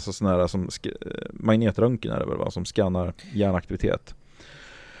då. Alltså såna här som magnetröntgen är det väl, va? Som skannar hjärnaktivitet.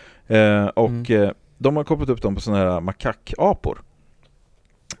 De har kopplat upp dem på såna här makakapor.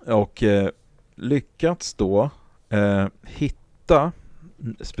 Och lyckats då hitta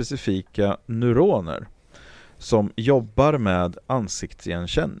specifika neuroner som jobbar med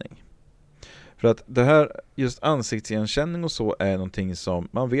ansiktsigenkänning. För att det här, just ansiktsigenkänning och så, är någonting som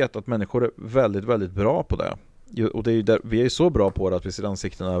man vet att människor är väldigt, väldigt bra på det. Och det är ju där, vi är ju så bra på det att vi ser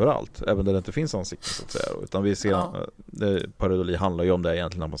ansikten överallt, även där det inte finns ansikten så att säga. Utan vi ser, pareidoли handlar ju om det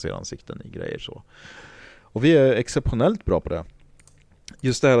egentligen, när man ser ansikten i grejer så. Och vi är exceptionellt bra på det.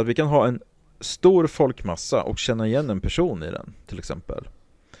 Just det här att vi kan ha en stor folkmassa och känna igen en person i den, till exempel.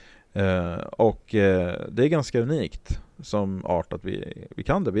 Och det är ganska unikt som art att vi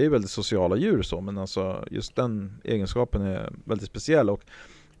kan det. Vi är väldigt sociala djur så, men alltså just den egenskapen är väldigt speciell och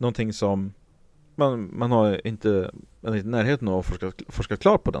någonting som man har inte i närheten av att forska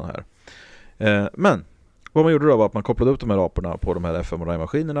klart på den här. Men vad man gjorde då var att man kopplade upp de här aporna på de här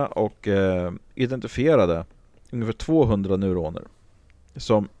fMRI-maskinerna och identifierade ungefär 200 neuroner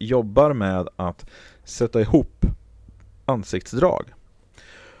som jobbar med att sätta ihop ansiktsdrag.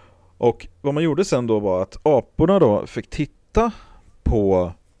 Och vad man gjorde sen då var att aporna då fick titta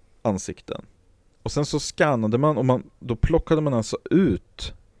på ansikten. Och sen så skannade man och då plockade man alltså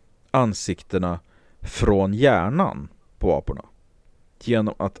ut ansiktena från hjärnan på aporna.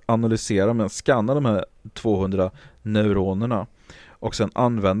 Genom att analysera, men skanna de här 200 neuronerna och sen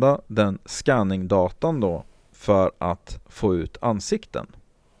använda den skanningdatan då för att få ut ansikten.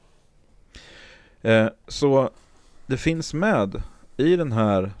 Så det finns med i den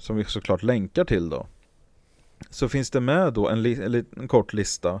här, som vi såklart länkar till då, så finns det med då en kort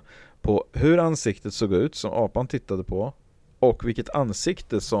lista på hur ansiktet såg ut som apan tittade på och vilket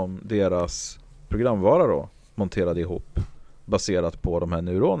ansikte som deras programvara då monterade ihop baserat på de här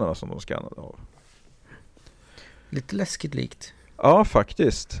neuronerna som de skannade av. Lite läskigt likt. Ja,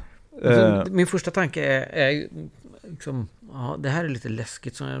 faktiskt. Min första tanke är liksom, ja, det här är lite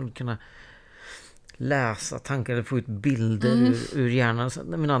läskigt, så jag kunna läsa tankar eller få ut bilder ur hjärnan.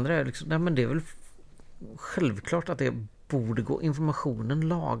 Min andra är liksom, nej, men det är väl självklart att det borde gå. Informationen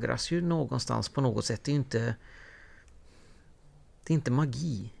lagras ju någonstans på något sätt. Det är inte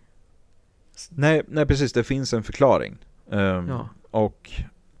magi. Nej, precis. Det finns en förklaring. Ja. Och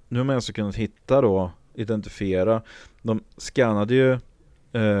nu har man alltså kunnat hitta då, identifiera. De skannade ju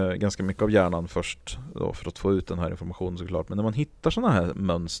ganska mycket av hjärnan först då, för att få ut den här informationen såklart. Men när man hittar sådana här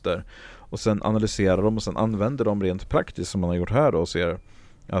mönster och sen analyserar dem och sen använder dem rent praktiskt som man har gjort här då, och ser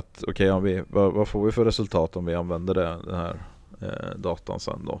att okej, vad får vi för resultat om vi använder den här datan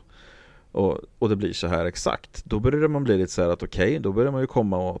sen då. Och det blir så här exakt. Då börjar man bli lite så här att då börjar man ju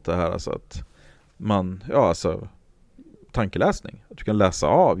komma åt det här alltså att man, tankeläsning. Att du kan läsa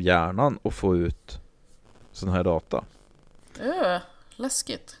av hjärnan och få ut sån här data.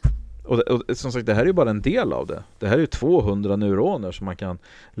 Läskigt. Och som sagt, det här är ju bara en del av det. Det här är ju 200 neuroner som man kan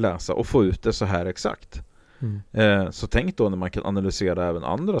läsa och få ut det så här exakt. Så tänk då när man kan analysera även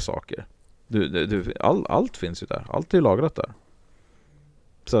andra saker. Allt finns ju där. Allt är ju lagrat där.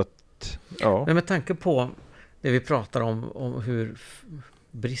 Så att, ja. Men med tanke på det vi pratar om hur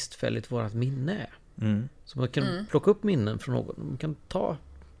bristfälligt vårt minne är. Så man kan plocka upp minnen från någon. Man kan ta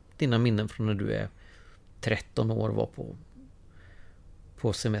dina minnen från när du är 13 år, var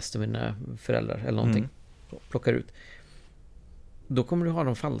på semester med dina föräldrar eller någonting. Plockar ut. Då kommer du ha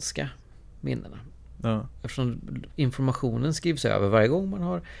de falska minnena. Ja. Eftersom informationen skrivs över varje gång man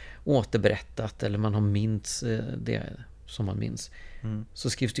har återberättat eller man har minns det som man minns. Så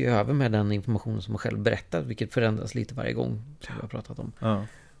skrivs det över med den informationen som man själv berättat, vilket förändras lite varje gång som vi har pratat om. Ja.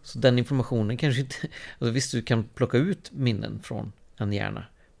 Så den informationen kanske inte... Alltså visst, du kan plocka ut minnen från en hjärna,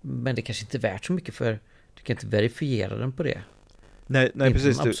 men det kanske inte är värt så mycket, för du kan inte verifiera den på det. Nej, det är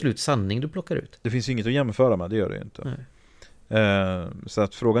precis. en absolut sanning du plockar ut. Det finns ju inget att jämföra med, det gör det ju inte. Så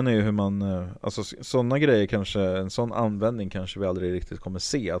att frågan är ju hur man... Alltså sådana grejer kanske, en sån användning kanske vi aldrig riktigt kommer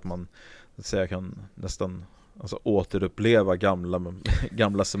se, att man att säga, kan nästan återuppleva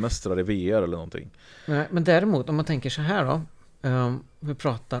gamla semestrar i VR eller någonting. Nej, men däremot, om man tänker så här då, vi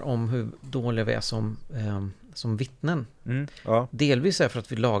pratar om hur dåliga vi är som vittnen. Ja. Delvis är för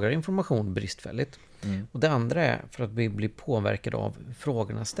att vi lagrar information bristfälligt. Och det andra är för att vi blir påverkade av hur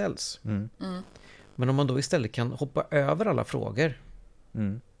frågorna ställs. Men om man då istället kan hoppa över alla frågor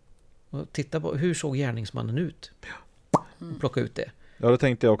och titta på hur såg gärningsmannen ut och plocka ut det. Ja, det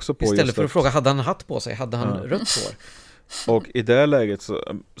tänkte jag också på. Istället för att fråga, hade han hatt på sig? Hade han rött hår? Och i det läget,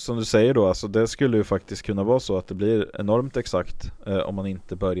 så, som du säger då, alltså det skulle ju faktiskt kunna vara så att det blir enormt exakt om man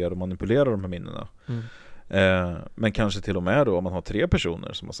inte börjar manipulera de här minnena. Men kanske till och med då om man har 3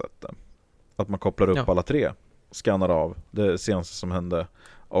 personer som har sett det. Att man kopplar upp alla 3, skannar av det senaste som hände,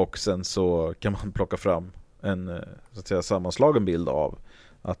 och sen så kan man plocka fram en så att säga sammanslagen bild av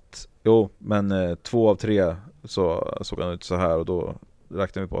att 2 av 3 så såg han ut så här, och då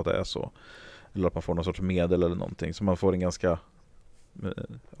räknar vi på att det är så. Eller att man får någon sorts medel eller någonting, så man får en ganska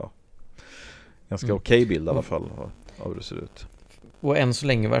okej bild i alla fall av hur det ser ut. Och än så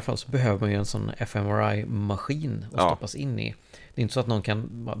länge i varje fall så behöver man ju en sån fMRI-maskin att stoppas in i. Det är inte så att någon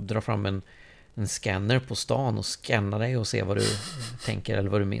kan dra fram en scanner på stan och scanna dig och se vad du tänker eller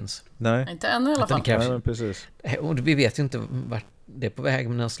vad du minns. Nej. Inte ännu i alla fall. Nej, men precis. Och vi vet ju inte vart det är på väg,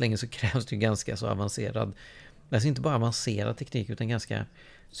 men än så länge så krävs det ju ganska så avancerad Det är alltså inte bara avancerad teknik utan ganska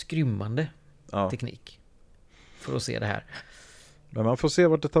skrymmande teknik för att se det här. Men man får se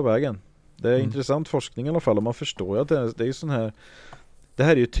vart det tar vägen. Det är intressant forskning i alla fall, och man förstår ju att det är ju sån här. Det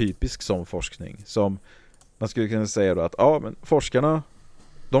här är ju typisk sån forskning som man skulle kunna säga då att men forskarna,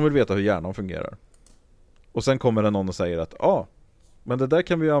 de vill veta hur hjärnan fungerar. Och sen kommer det någon och säger att men det där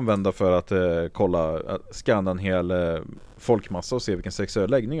kan vi ju använda för att scanna en hel folkmassa och se vilken sexuell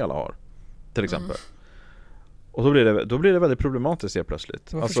läggning alla har, till exempel. Och då blir det väldigt problematiskt helt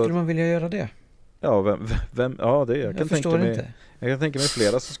plötsligt. Varför skulle man vilja göra det? Ja, vem det är. Jag kan tänka mig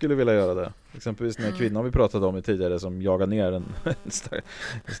flera som skulle vilja göra det. Exempelvis den här kvinnan vi pratade om tidigare som jagar ner en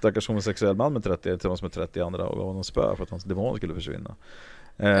stackars homosexuell man med 30 tillsammans med 30 andra och gav honom spö för att hans demon skulle försvinna.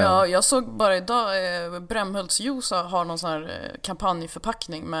 Ja, jag såg bara idag Brämhultsjuice har någon sån här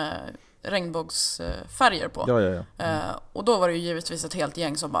kampanjförpackning med regnbågsfärger på. Ja. Och då var det ju givetvis ett helt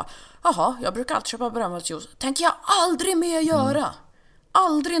gäng som bara, jaha, jag brukar alltid köpa Brämhultsjuice. Tänker jag aldrig mer göra.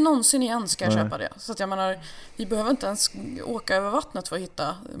 Aldrig någonsin igen ska jag köpa det. Så att jag menar, vi behöver inte ens åka över vattnet för att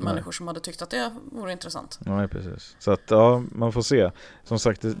hitta människor som hade tyckt att det vore intressant. Nej, precis. Så att man får se. Som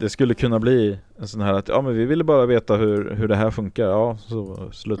sagt, det skulle kunna bli en sån här att men vi ville bara veta hur det här funkar. Ja,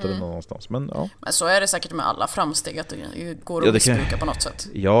 så slutar det någonstans. Men så är det säkert med alla framsteg, att det går att missbruka på något sätt.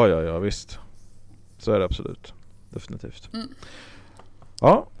 Ja, visst. Så är det absolut. Definitivt.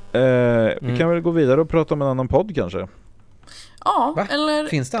 Ja, vi kan väl gå vidare och prata om en annan podd kanske. Ja, eller...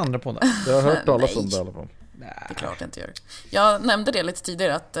 Finns det andra poddar? Jag har hört talas om det i alla fall. Det är klart det inte gör. Jag nämnde det lite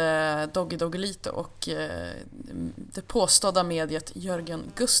tidigare att Doggy och det påstådda mediet Jörgen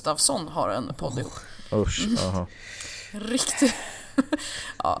Gustafsson har en podd ihop. Riktigt.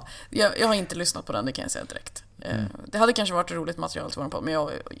 Ja, jag har inte lyssnat på den, det kan jag säga direkt. Det hade kanske varit roligt material till vår podd, men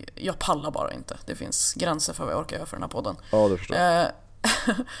jag pallar bara inte. Det finns gränser för vad jag orkar göra för den här podden. Ja, det förstår jag.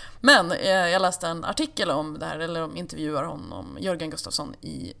 Men jag läste en artikel om det här, eller om intervjuar honom, Jörgen Gustafsson,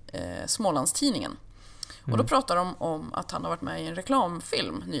 i Smålandstidningen. Och då pratar de om att han har varit med i en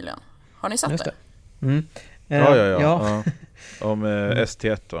reklamfilm nyligen. Har ni sett det? Ja. Om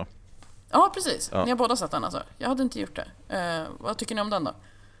ST1 va? Ja, precis. Ni har båda sett den alltså. Jag hade inte gjort det. Vad tycker ni om den då?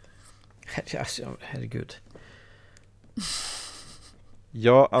 Herregud.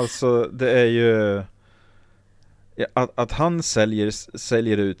 Ja, alltså det är ju att han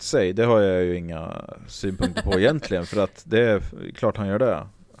säljer ut sig, det har jag ju inga synpunkter på egentligen, för att det är klart han gör det.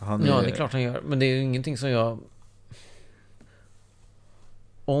 Det är klart han gör, men det är ju ingenting som jag,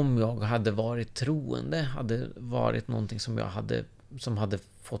 om jag hade varit troende, hade varit någonting som hade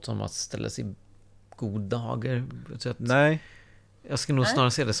fått som att ställa sig i god dagar. Så att nej. Jag ska nog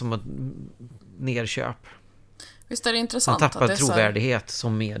snarare se det som ett nerköp. Visst är det intressant? Han tappar trovärdighet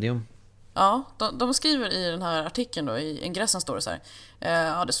som medium. Ja, de skriver i den här artikeln då, i ingressen står det så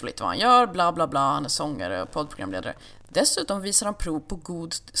här. Det står lite vad han gör, bla bla bla, han är sångare och poddprogramledare. Dessutom visar han prov på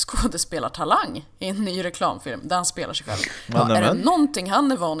god skådespelartalang i en ny reklamfilm där han spelar sig själv. Är det någonting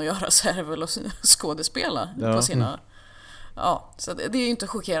han är van att göra, så är det väl att skådespela på sina... Ja, så det är ju inte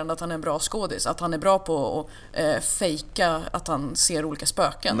chockerande att han är en bra skådis, att han är bra på att fejka att han ser olika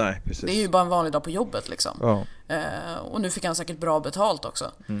spöken. Nej, precis. Det är ju bara en vanlig dag på jobbet liksom. Ja. Och nu fick han säkert bra betalt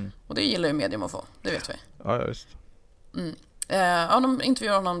också. Och det gillar ju medium att få, det vet vi. Ja, just. De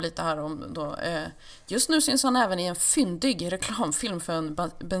intervjuar honom lite här om då, just nu syns han även i en fyndig reklamfilm för en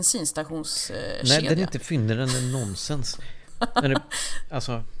bensinstationskedja. Nej, den är inte fyndig, den är nonsens. Men det,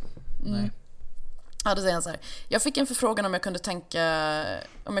 alltså, nej. Ja, då säger han så här. Jag fick en förfrågan om jag kunde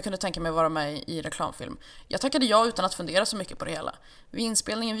tänka mig att vara med i reklamfilm. Jag tackade ja utan att fundera så mycket på det hela. Vid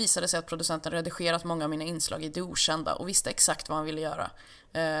inspelningen visade sig att producenten redigerat många av mina inslag i det okända och visste exakt vad han ville göra.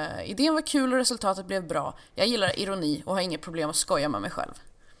 Idén var kul och resultatet blev bra. Jag gillar ironi och har inget problem att skoja med mig själv.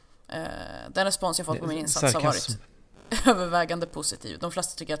 Den respons jag fått på min insats har varit övervägande positiv. De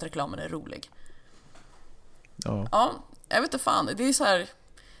flesta tycker att reklamen är rolig. Ja, jag vet inte fan. Det är så här...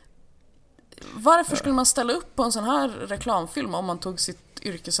 Varför skulle man ställa upp på en sån här reklamfilm om man tog sitt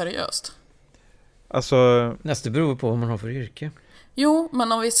yrke seriöst? Alltså... Nästa beror på vad man har för yrke. Jo,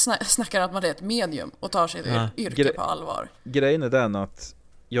 men om vi snackar att man är ett medium och tar sitt yrke på allvar. Grejen är den att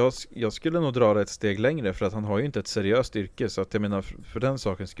jag skulle nog dra det ett steg längre, för att han har ju inte ett seriöst yrke, så att jag menar för den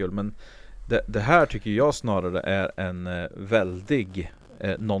sakens skull. Men det här tycker jag snarare är en väldig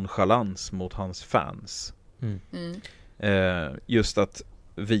nonchalans mot hans fans. Just att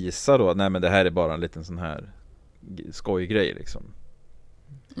visa då, nej men det här är bara en liten sån här skojgrej liksom.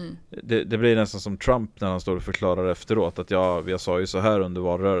 Det blir nästan som Trump när han står och förklarar efteråt att jag sa ju så här under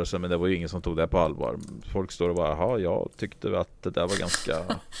valrörelsen, men det var ju ingen som tog det på allvar. Folk står och bara, jaha, jag tyckte att det där var ganska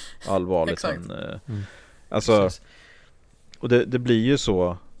allvarligt. Exakt. Alltså, och det blir ju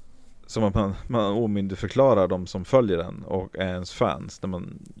så som att man omyndigförklarar de som följer den och är ens fans när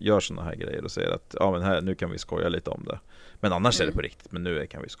man gör såna här grejer och säger att ja, men här, nu kan vi skoja lite om det. Men annars är det på riktigt, men nu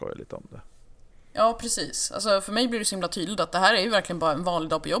kan vi skoja lite om det. Ja, precis. Alltså för mig blir det så himla tydligt att det här är ju verkligen bara en vanlig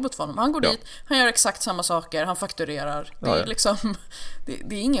dag på jobbet för honom. Han går dit, han gör exakt samma saker, han fakturerar. Det är liksom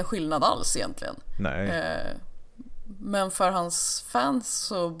det är ingen skillnad alls egentligen. Nej. Men för hans fans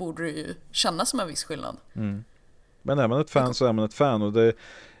så borde det ju kännas som en viss skillnad. Men är man ett fan så är man ett fan, och det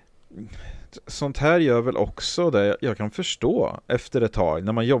sånt här gör väl också det jag kan förstå efter ett tag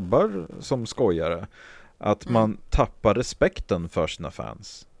när man jobbar som skojare, att man tappar respekten för sina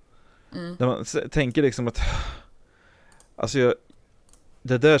fans. När man tänker liksom att alltså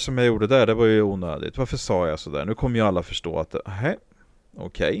det där som jag gjorde där, det var ju onödigt. Varför sa jag så där? Nu kommer ju alla förstå att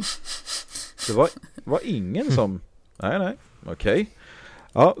okej. Det var ingen som nej, okej.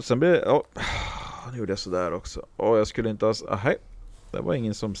 Ja, sen blir det nu gjorde jag så där också. Jag skulle inte det var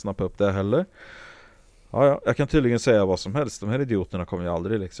ingen som snappade upp det heller. Ja, jag kan tydligen säga vad som helst. De här idioterna kommer ju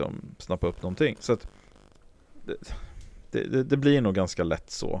aldrig liksom snappa upp någonting. Så att det blir nog ganska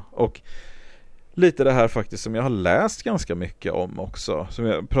lätt så. Och lite det här faktiskt som jag har läst ganska mycket om också, som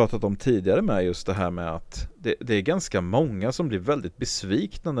jag pratat om tidigare med, just det här med att det är ganska många som blir väldigt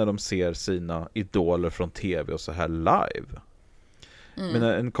besvikna när de ser sina idoler från tv och så här live. Men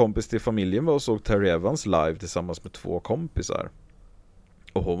en kompis till familjen var och såg Terry Evans live tillsammans med 2 kompisar.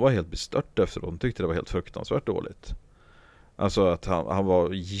 Och hon var helt bestört efteråt. Hon tyckte det var helt fruktansvärt dåligt. Alltså att han var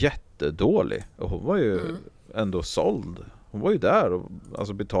jättedålig. Och hon var ju ändå såld. Hon var ju där och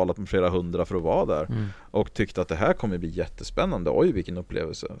alltså betalat med flera hundra för att vara där. Och tyckte att det här kommer bli jättespännande. Oj, vilken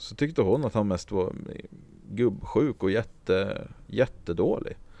upplevelse. Så tyckte hon att han mest var gubbsjuk och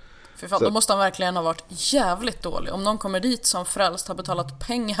jättedålig. För fan, då måste han verkligen ha varit jävligt dålig. Om någon kommer dit som frälst har betalat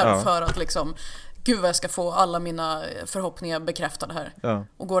pengar för att liksom, gud vad jag ska få alla mina förhoppningar bekräftade här.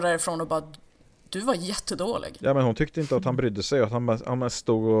 Och går därifrån och bara, du var jättedålig. Ja, men hon tyckte inte att han brydde sig. Att han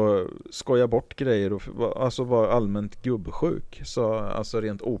stod och skojade bort grejer och alltså var allmänt gubbsjuk. Så alltså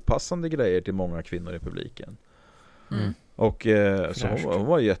rent opassande grejer till många kvinnor i publiken. Och så hon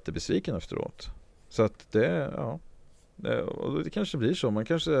var jättebesviken efteråt. Så att och det kanske blir så.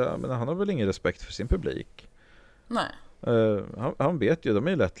 Men han har väl ingen respekt för sin publik. Nej. Han vet ju, de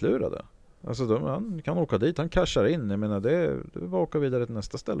är lättlurade. Alltså han kan åka dit, han cashar in. Jag menar, det var åka vidare till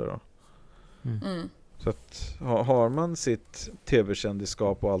nästa ställe då. Så att har man sitt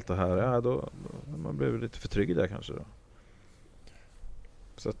tv-kändisskap och allt det här, då man blir lite för trygg där kanske då.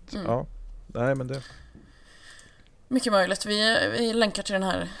 Så att, nej men det... Mycket möjligt. Vi länkar till den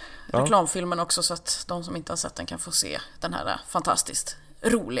här reklamfilmen också, så att de som inte har sett den kan få se den här fantastiskt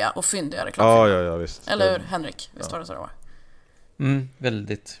roliga och fyndiga reklamfilmen. Ja, visst. Eller hur, Henrik? Visst var det så det var?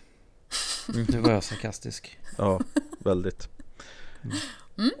 Väldigt. Nu var jag sarkastisk. Ja, väldigt.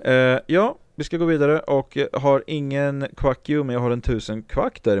 Vi ska gå vidare och har ingen kvack men jag har 1000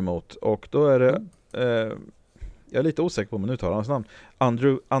 kvack däremot. Och då är det jag är lite osäker på om man uttalar hans namn.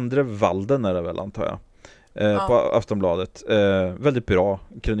 Andre Walden är det väl, antar jag. På Aftonbladet. Väldigt bra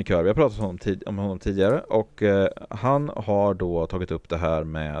krönikör. Vi har pratat om honom tidigare. Och han har då tagit upp det här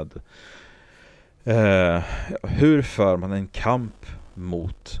med hur för man en kamp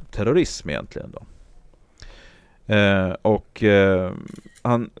mot terrorism egentligen då.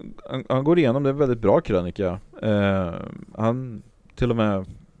 Han går igenom det, väldigt bra krönika. Han till och med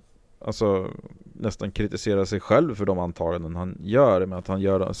nästan kritiserar sig själv för de antaganden han gör, med att han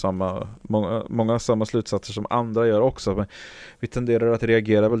gör många samma slutsatser som andra gör också. Men vi tenderar att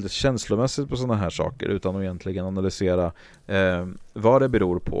reagera väldigt känslomässigt på sådana här saker utan att egentligen analysera vad det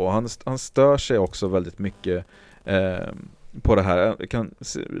beror på. Han stör sig också väldigt mycket på det här. Jag kan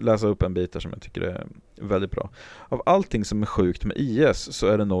läsa upp en bit där som jag tycker är väldigt bra. Av allting som är sjukt med IS så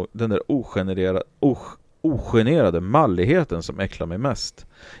är det nog den där ogenerade malligheten som äcklar mig mest.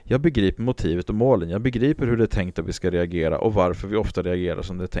 Jag begriper motivet och målen. Jag begriper hur det är tänkt att vi ska reagera och varför vi ofta reagerar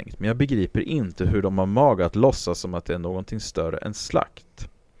som det är tänkt. Men jag begriper inte hur de har mage att låtsas som att det är någonting större än slakt.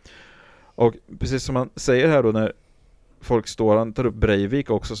 Och precis som han säger här då, när folk står, han tar upp Breivik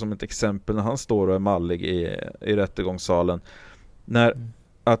också som ett exempel, när han står och är mallig i rättegångssalen.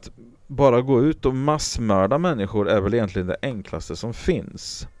 Att bara gå ut och massmörda människor är väl egentligen det enklaste som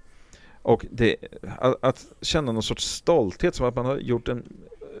finns. Och att känna någon sorts stolthet som att man har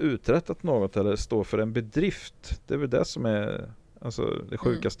uträttat något eller står för en bedrift, det är väl det som är det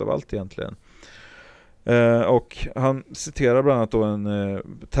sjukaste av allt egentligen. Och han citerar bland annat då en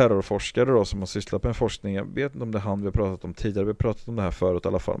terrorforskare då, som har sysslat med en forskning. Jag vet inte om det är han vi har pratat om tidigare. Vi har pratat om det här förut i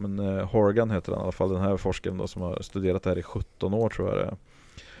alla fall. Men Horgan heter han i alla fall. Den här forskaren då, som har studerat det här i 17 år tror jag det är.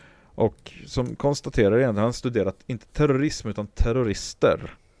 Och som konstaterar egentligen, han har studerat inte terrorism utan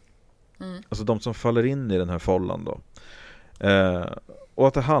terrorister. Alltså de som faller in i den här fållan då. Och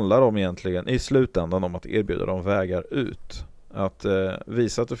att det handlar om egentligen i slutändan om att erbjuda dem vägar ut. Att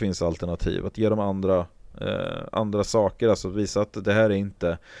visa att det finns alternativ. Att ge dem andra saker. Alltså visa att det här är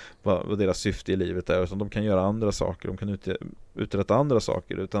inte vad deras syfte i livet är. Utan de kan göra andra saker. De kan uträtta andra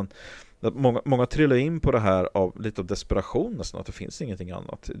saker. Utan att många trillar in på det här av lite av desperation nästan. Att det finns ingenting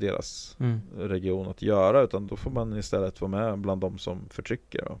annat i deras region att göra. Utan då får man istället vara med bland de som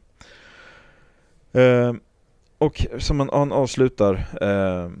förtrycker. Och som man avslutar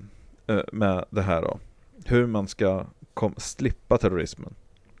med det här då. Hur man ska slippa terrorismen.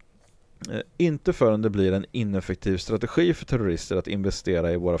 Inte förrän det blir en ineffektiv strategi för terrorister att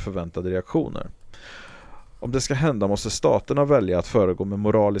investera i våra förväntade reaktioner. Om det ska hända måste staterna välja att föregå med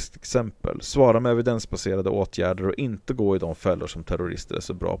moraliskt exempel, svara med evidensbaserade åtgärder och inte gå i de fällor som terrorister är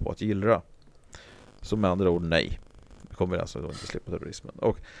så bra på att gillra. Så med andra ord nej. Vi kommer alltså då inte slippa terrorismen.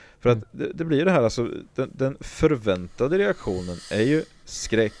 Och för att det blir det här, alltså den förväntade reaktionen är ju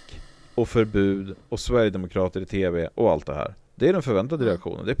skräck och förbud och Sverigedemokrater i tv och allt det här. Det är den förväntade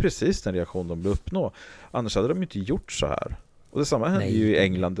reaktionen. Det är precis den reaktion de vill uppnå. Annars hade de inte gjort så här. Och detsamma händer ju i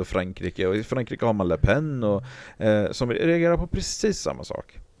England och Frankrike. Och i Frankrike har man Le Pen och, som reagerar på precis samma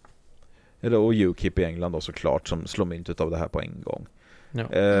sak. Och UKIP i England då såklart, som slår mynt av det här på en gång. Ja.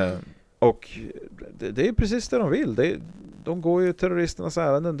 Och det är precis det de vill. De går ju terroristernas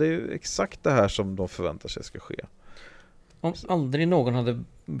ärenden. Det är ju exakt det här som de förväntar sig ska ske. Om aldrig någon hade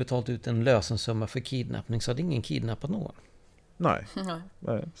betalt ut en lösensumma för kidnappning så hade ingen kidnappat någon. Nej,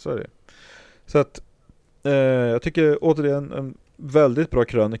 så är det. Så att jag tycker återigen en väldigt bra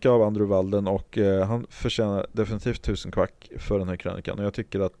krönika av Andrew Walden och han förtjänar definitivt 1000 kvack för den här krönikan. Och jag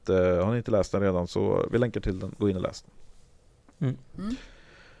tycker att har ni inte läst den redan så vi länkar till den, gå in och läs den.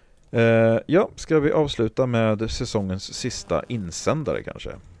 Ska vi avsluta med säsongens sista insändare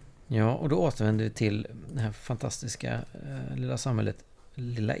kanske? Ja, och då återvänder vi till det här fantastiska lilla samhället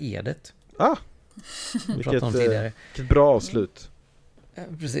Lilla Edet. Vilket bra avslut.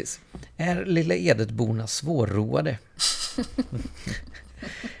 Precis. Är Lilla Edetborna svårroade?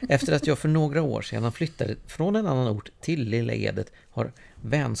 Efter att jag för några år sedan flyttade från en annan ort till Lilla Edet har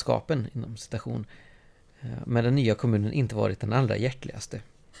vänskapen inom citation med den nya kommunen inte varit den allra hjärtligaste.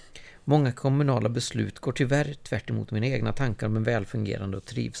 Många kommunala beslut går tyvärr tvärt emot mina egna tankar om en välfungerande och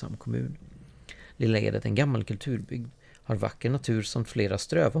trivsam kommun. Lilla Edet är en gammal kulturbygd, har vacker natur samt flera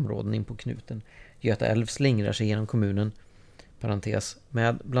strövområden in på knuten. Göta älv slingrar sig genom kommunen, parentes,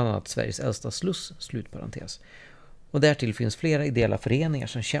 med bland annat Sveriges äldsta sluss, slutparentes. Och därtill finns flera ideella föreningar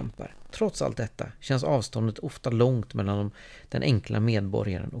som kämpar. Trots allt detta känns avståndet ofta långt mellan den enkla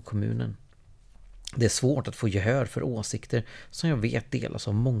medborgaren och kommunen. Det är svårt att få gehör för åsikter som jag vet delas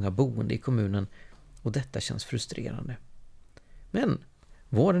av många boende i kommunen och detta känns frustrerande. Men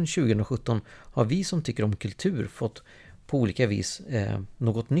våren 2017 har vi som tycker om kultur fått på olika vis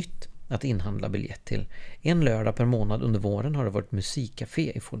något nytt att inhandla biljett till. En lördag per månad under våren har det varit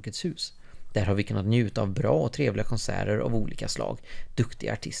musikcafé i Folkets hus. Där har vi kunnat njuta av bra och trevliga konserter av olika slag.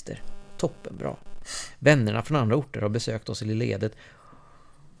 Duktiga artister. Toppenbra. Vännerna från andra orter har besökt oss i Lilla Edet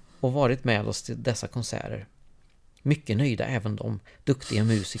och varit med oss till dessa konserter. Mycket nöjda även de duktiga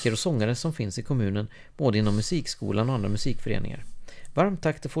musiker och sångare som finns i kommunen, både inom musikskolan och andra musikföreningar. Varmt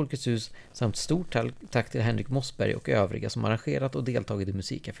tack till Folkets hus samt stort tack till Henrik Mossberg och övriga som arrangerat och deltagit i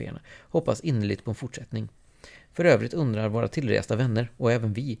musikcaféerna. Hoppas innerligt på en fortsättning. För övrigt undrar våra tillresta vänner och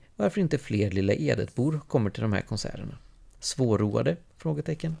även vi varför inte fler Lilla Edetbor kommer till de här konserterna. Svårroade?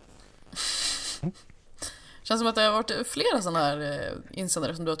 Frågetecken. Känns som att det har varit flera sådana här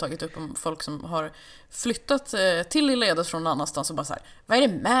insändare som du har tagit upp om folk som har flyttat till Lilla Edet från någon annanstans och bara så här: vad är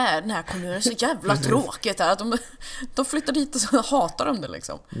det med den här kommunen? Så jävla tråkigt här. Att de flyttar dit och så hatar de det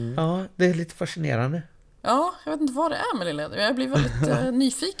liksom. Ja, det är lite fascinerande. Ja, jag vet inte vad det är med Lilla Edet. Jag blir väldigt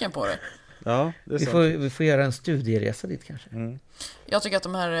nyfiken på det. Ja, det är vi får göra en studieresa dit kanske. Jag tycker att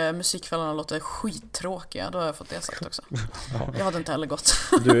de här musikfällorna låter skittråkiga. Då har jag fått det sagt också. Jag hade inte heller gått.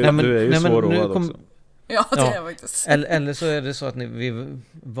 Du är ju svårroad också. Ja, det är faktiskt. Eller så är det så att vi är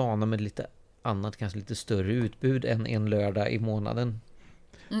vana med lite annat, kanske lite större utbud än en lördag i månaden.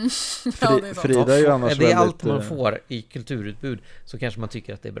 Ja, det är Frida är ju annars det är allt man får i kulturutbud, så kanske man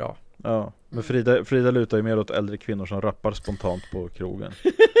tycker att det är bra. Ja, men Frida lutar ju mer åt äldre kvinnor som rappar spontant på krogen.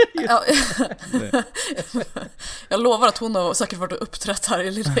 Ja. Jag lovar att hon har säkert varit och uppträtt här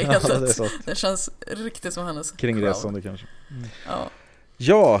i Lilla Edet. Det känns riktigt som hennes kringresande kanske.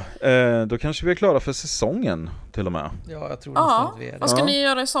 Ja, då kanske vi är klara för säsongen till och med. Ja, jag tror att vi är. Vad ska ni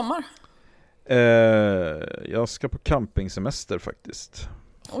göra i sommar? Jag ska på campingsemester faktiskt.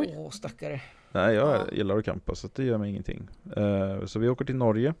 Oj, stackare. Nej, jag gillar att campa så det gör mig ingenting. Så vi åker till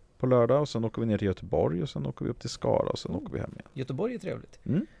Norge på lördag och sen åker vi ner till Göteborg och sen åker vi upp till Skara och sen åker vi hem igen. Göteborg är trevligt.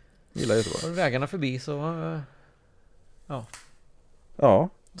 Gillar Göteborg. Och vägarna förbi så... Ja. Ja.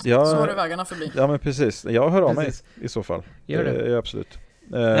 Så har du vägarna förbi. Ja, men precis. Jag hör av mig i så fall. Gör det? Ja, absolut.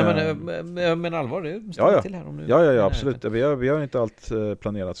 Nej, men allvar, det ställer till här om du... Ja, absolut. Vi har inte allt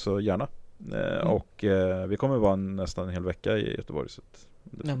planerat, så gärna. Och vi kommer vara nästan en hel vecka i Göteborg. Så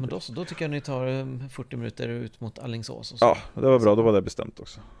nej, men då tycker jag ni tar 40 minuter ut mot Alingsås. Och så. Ja, det var bra. Då var det bestämt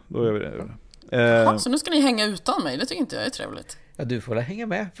också. Då gör vi det. Så nu ska ni hänga utan mig. Det tycker inte jag är trevligt. Ja, du får hänga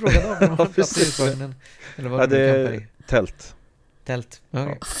med. Fråga då om de precis. Eller vad det är tält.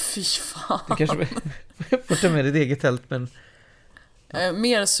 Okay. Fy fan. Du kanske får ta med ditt eget tält, men... Jag är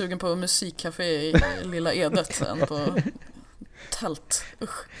mer sugen på musikcafé i Lilla Edet än på tält.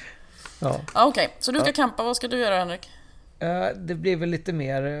 Usch. Ja. Okej, så du ska campa. Vad ska du göra, Henrik? Det blir väl lite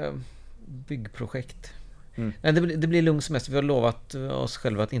mer byggprojekt. Nej, det blir lugn semester. Vi har lovat oss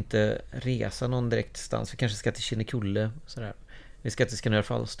själva att inte resa någon direkt distans. Vi kanske ska till Kinnekulle. Sådär. Vi ska till Skanör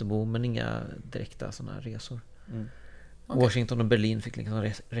Falsterbo, men inga direkta sådana resor. Okay. Washington och Berlin fick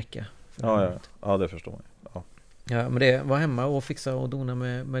liksom räcka. Ja, det förstår man. Ja, men det var hemma och fixa och dona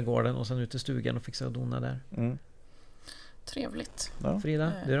med gården och sen ut i stugan och fixa och dona där. Trevligt. Ja.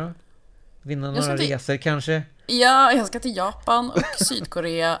 Frida, du då? Vinna några resor kanske? Ja, jag ska till Japan och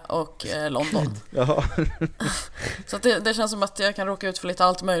Sydkorea och London. Jaha. Så att det känns som att jag kan råka ut för lite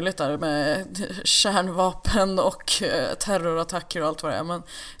allt möjligt där med kärnvapen och terrorattacker och allt vad det är. Men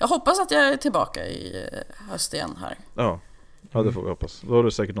jag hoppas att jag är tillbaka i höst igen här. Ja, det får vi hoppas. Då har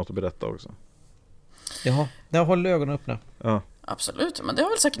du säkert något att berätta också. Jaha, jag håller ögonen öppna. Ja. Absolut, men det har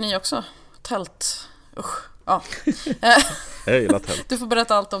väl säkert ni också. Tält. Usch. Ja. Jag gillar tält. Du får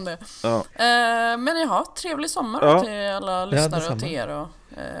berätta allt om det. Ja. Men trevlig sommar till alla lyssnare och till er. Och,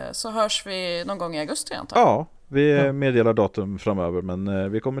 så hörs vi någon gång i augusti, antar jag. Ja, vi meddelar datum framöver,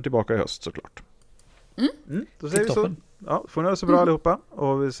 men vi kommer tillbaka i höst såklart. Då säger vi så. Ja, får ni ha det så bra allihopa.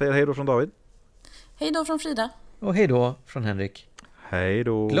 Och vi säger hej då från David. Hej då från Frida. Och hej då från Henrik. Hej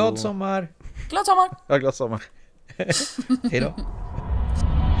då. Glad sommar. Glad sommar. Ja, glad sommar. Hej då.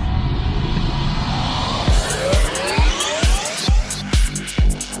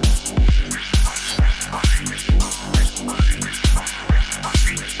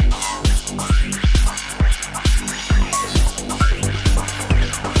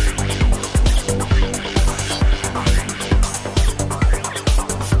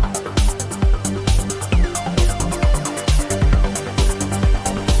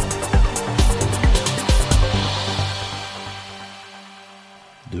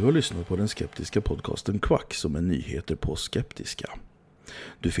 Du har lyssnat på den skeptiska podcasten Quack som är nyheter på skeptiska.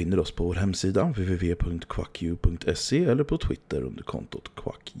 Du finner oss på vår hemsida www.quacku.se eller på Twitter under kontot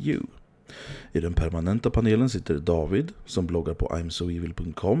quacku. I den permanenta panelen sitter David som bloggar på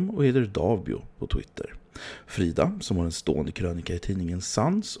imsoevil.com och heter Davbio på Twitter. Frida som har en stående krönika i tidningen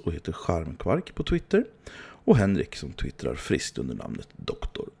Sans och heter Charmkvark på Twitter. Och Henrik som twittrar friskt under namnet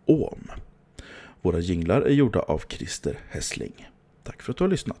Dr. Ohm. Våra jinglar är gjorda av Christer Hässling. Tack för att du har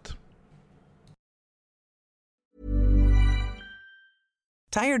lyssnat.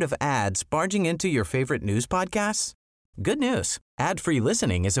 Tired of ads barging into your favorite news podcasts? Good news. Ad-free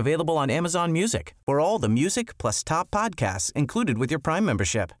listening is available on Amazon Music for all the music plus top podcasts included with your Prime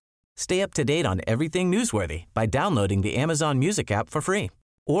membership. Stay up to date on everything newsworthy by downloading the Amazon Music app for free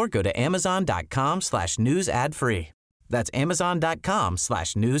or go to amazon.com/news ad free. That's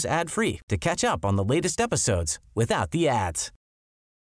amazon.com/news ad free to catch up on the latest episodes without the ads.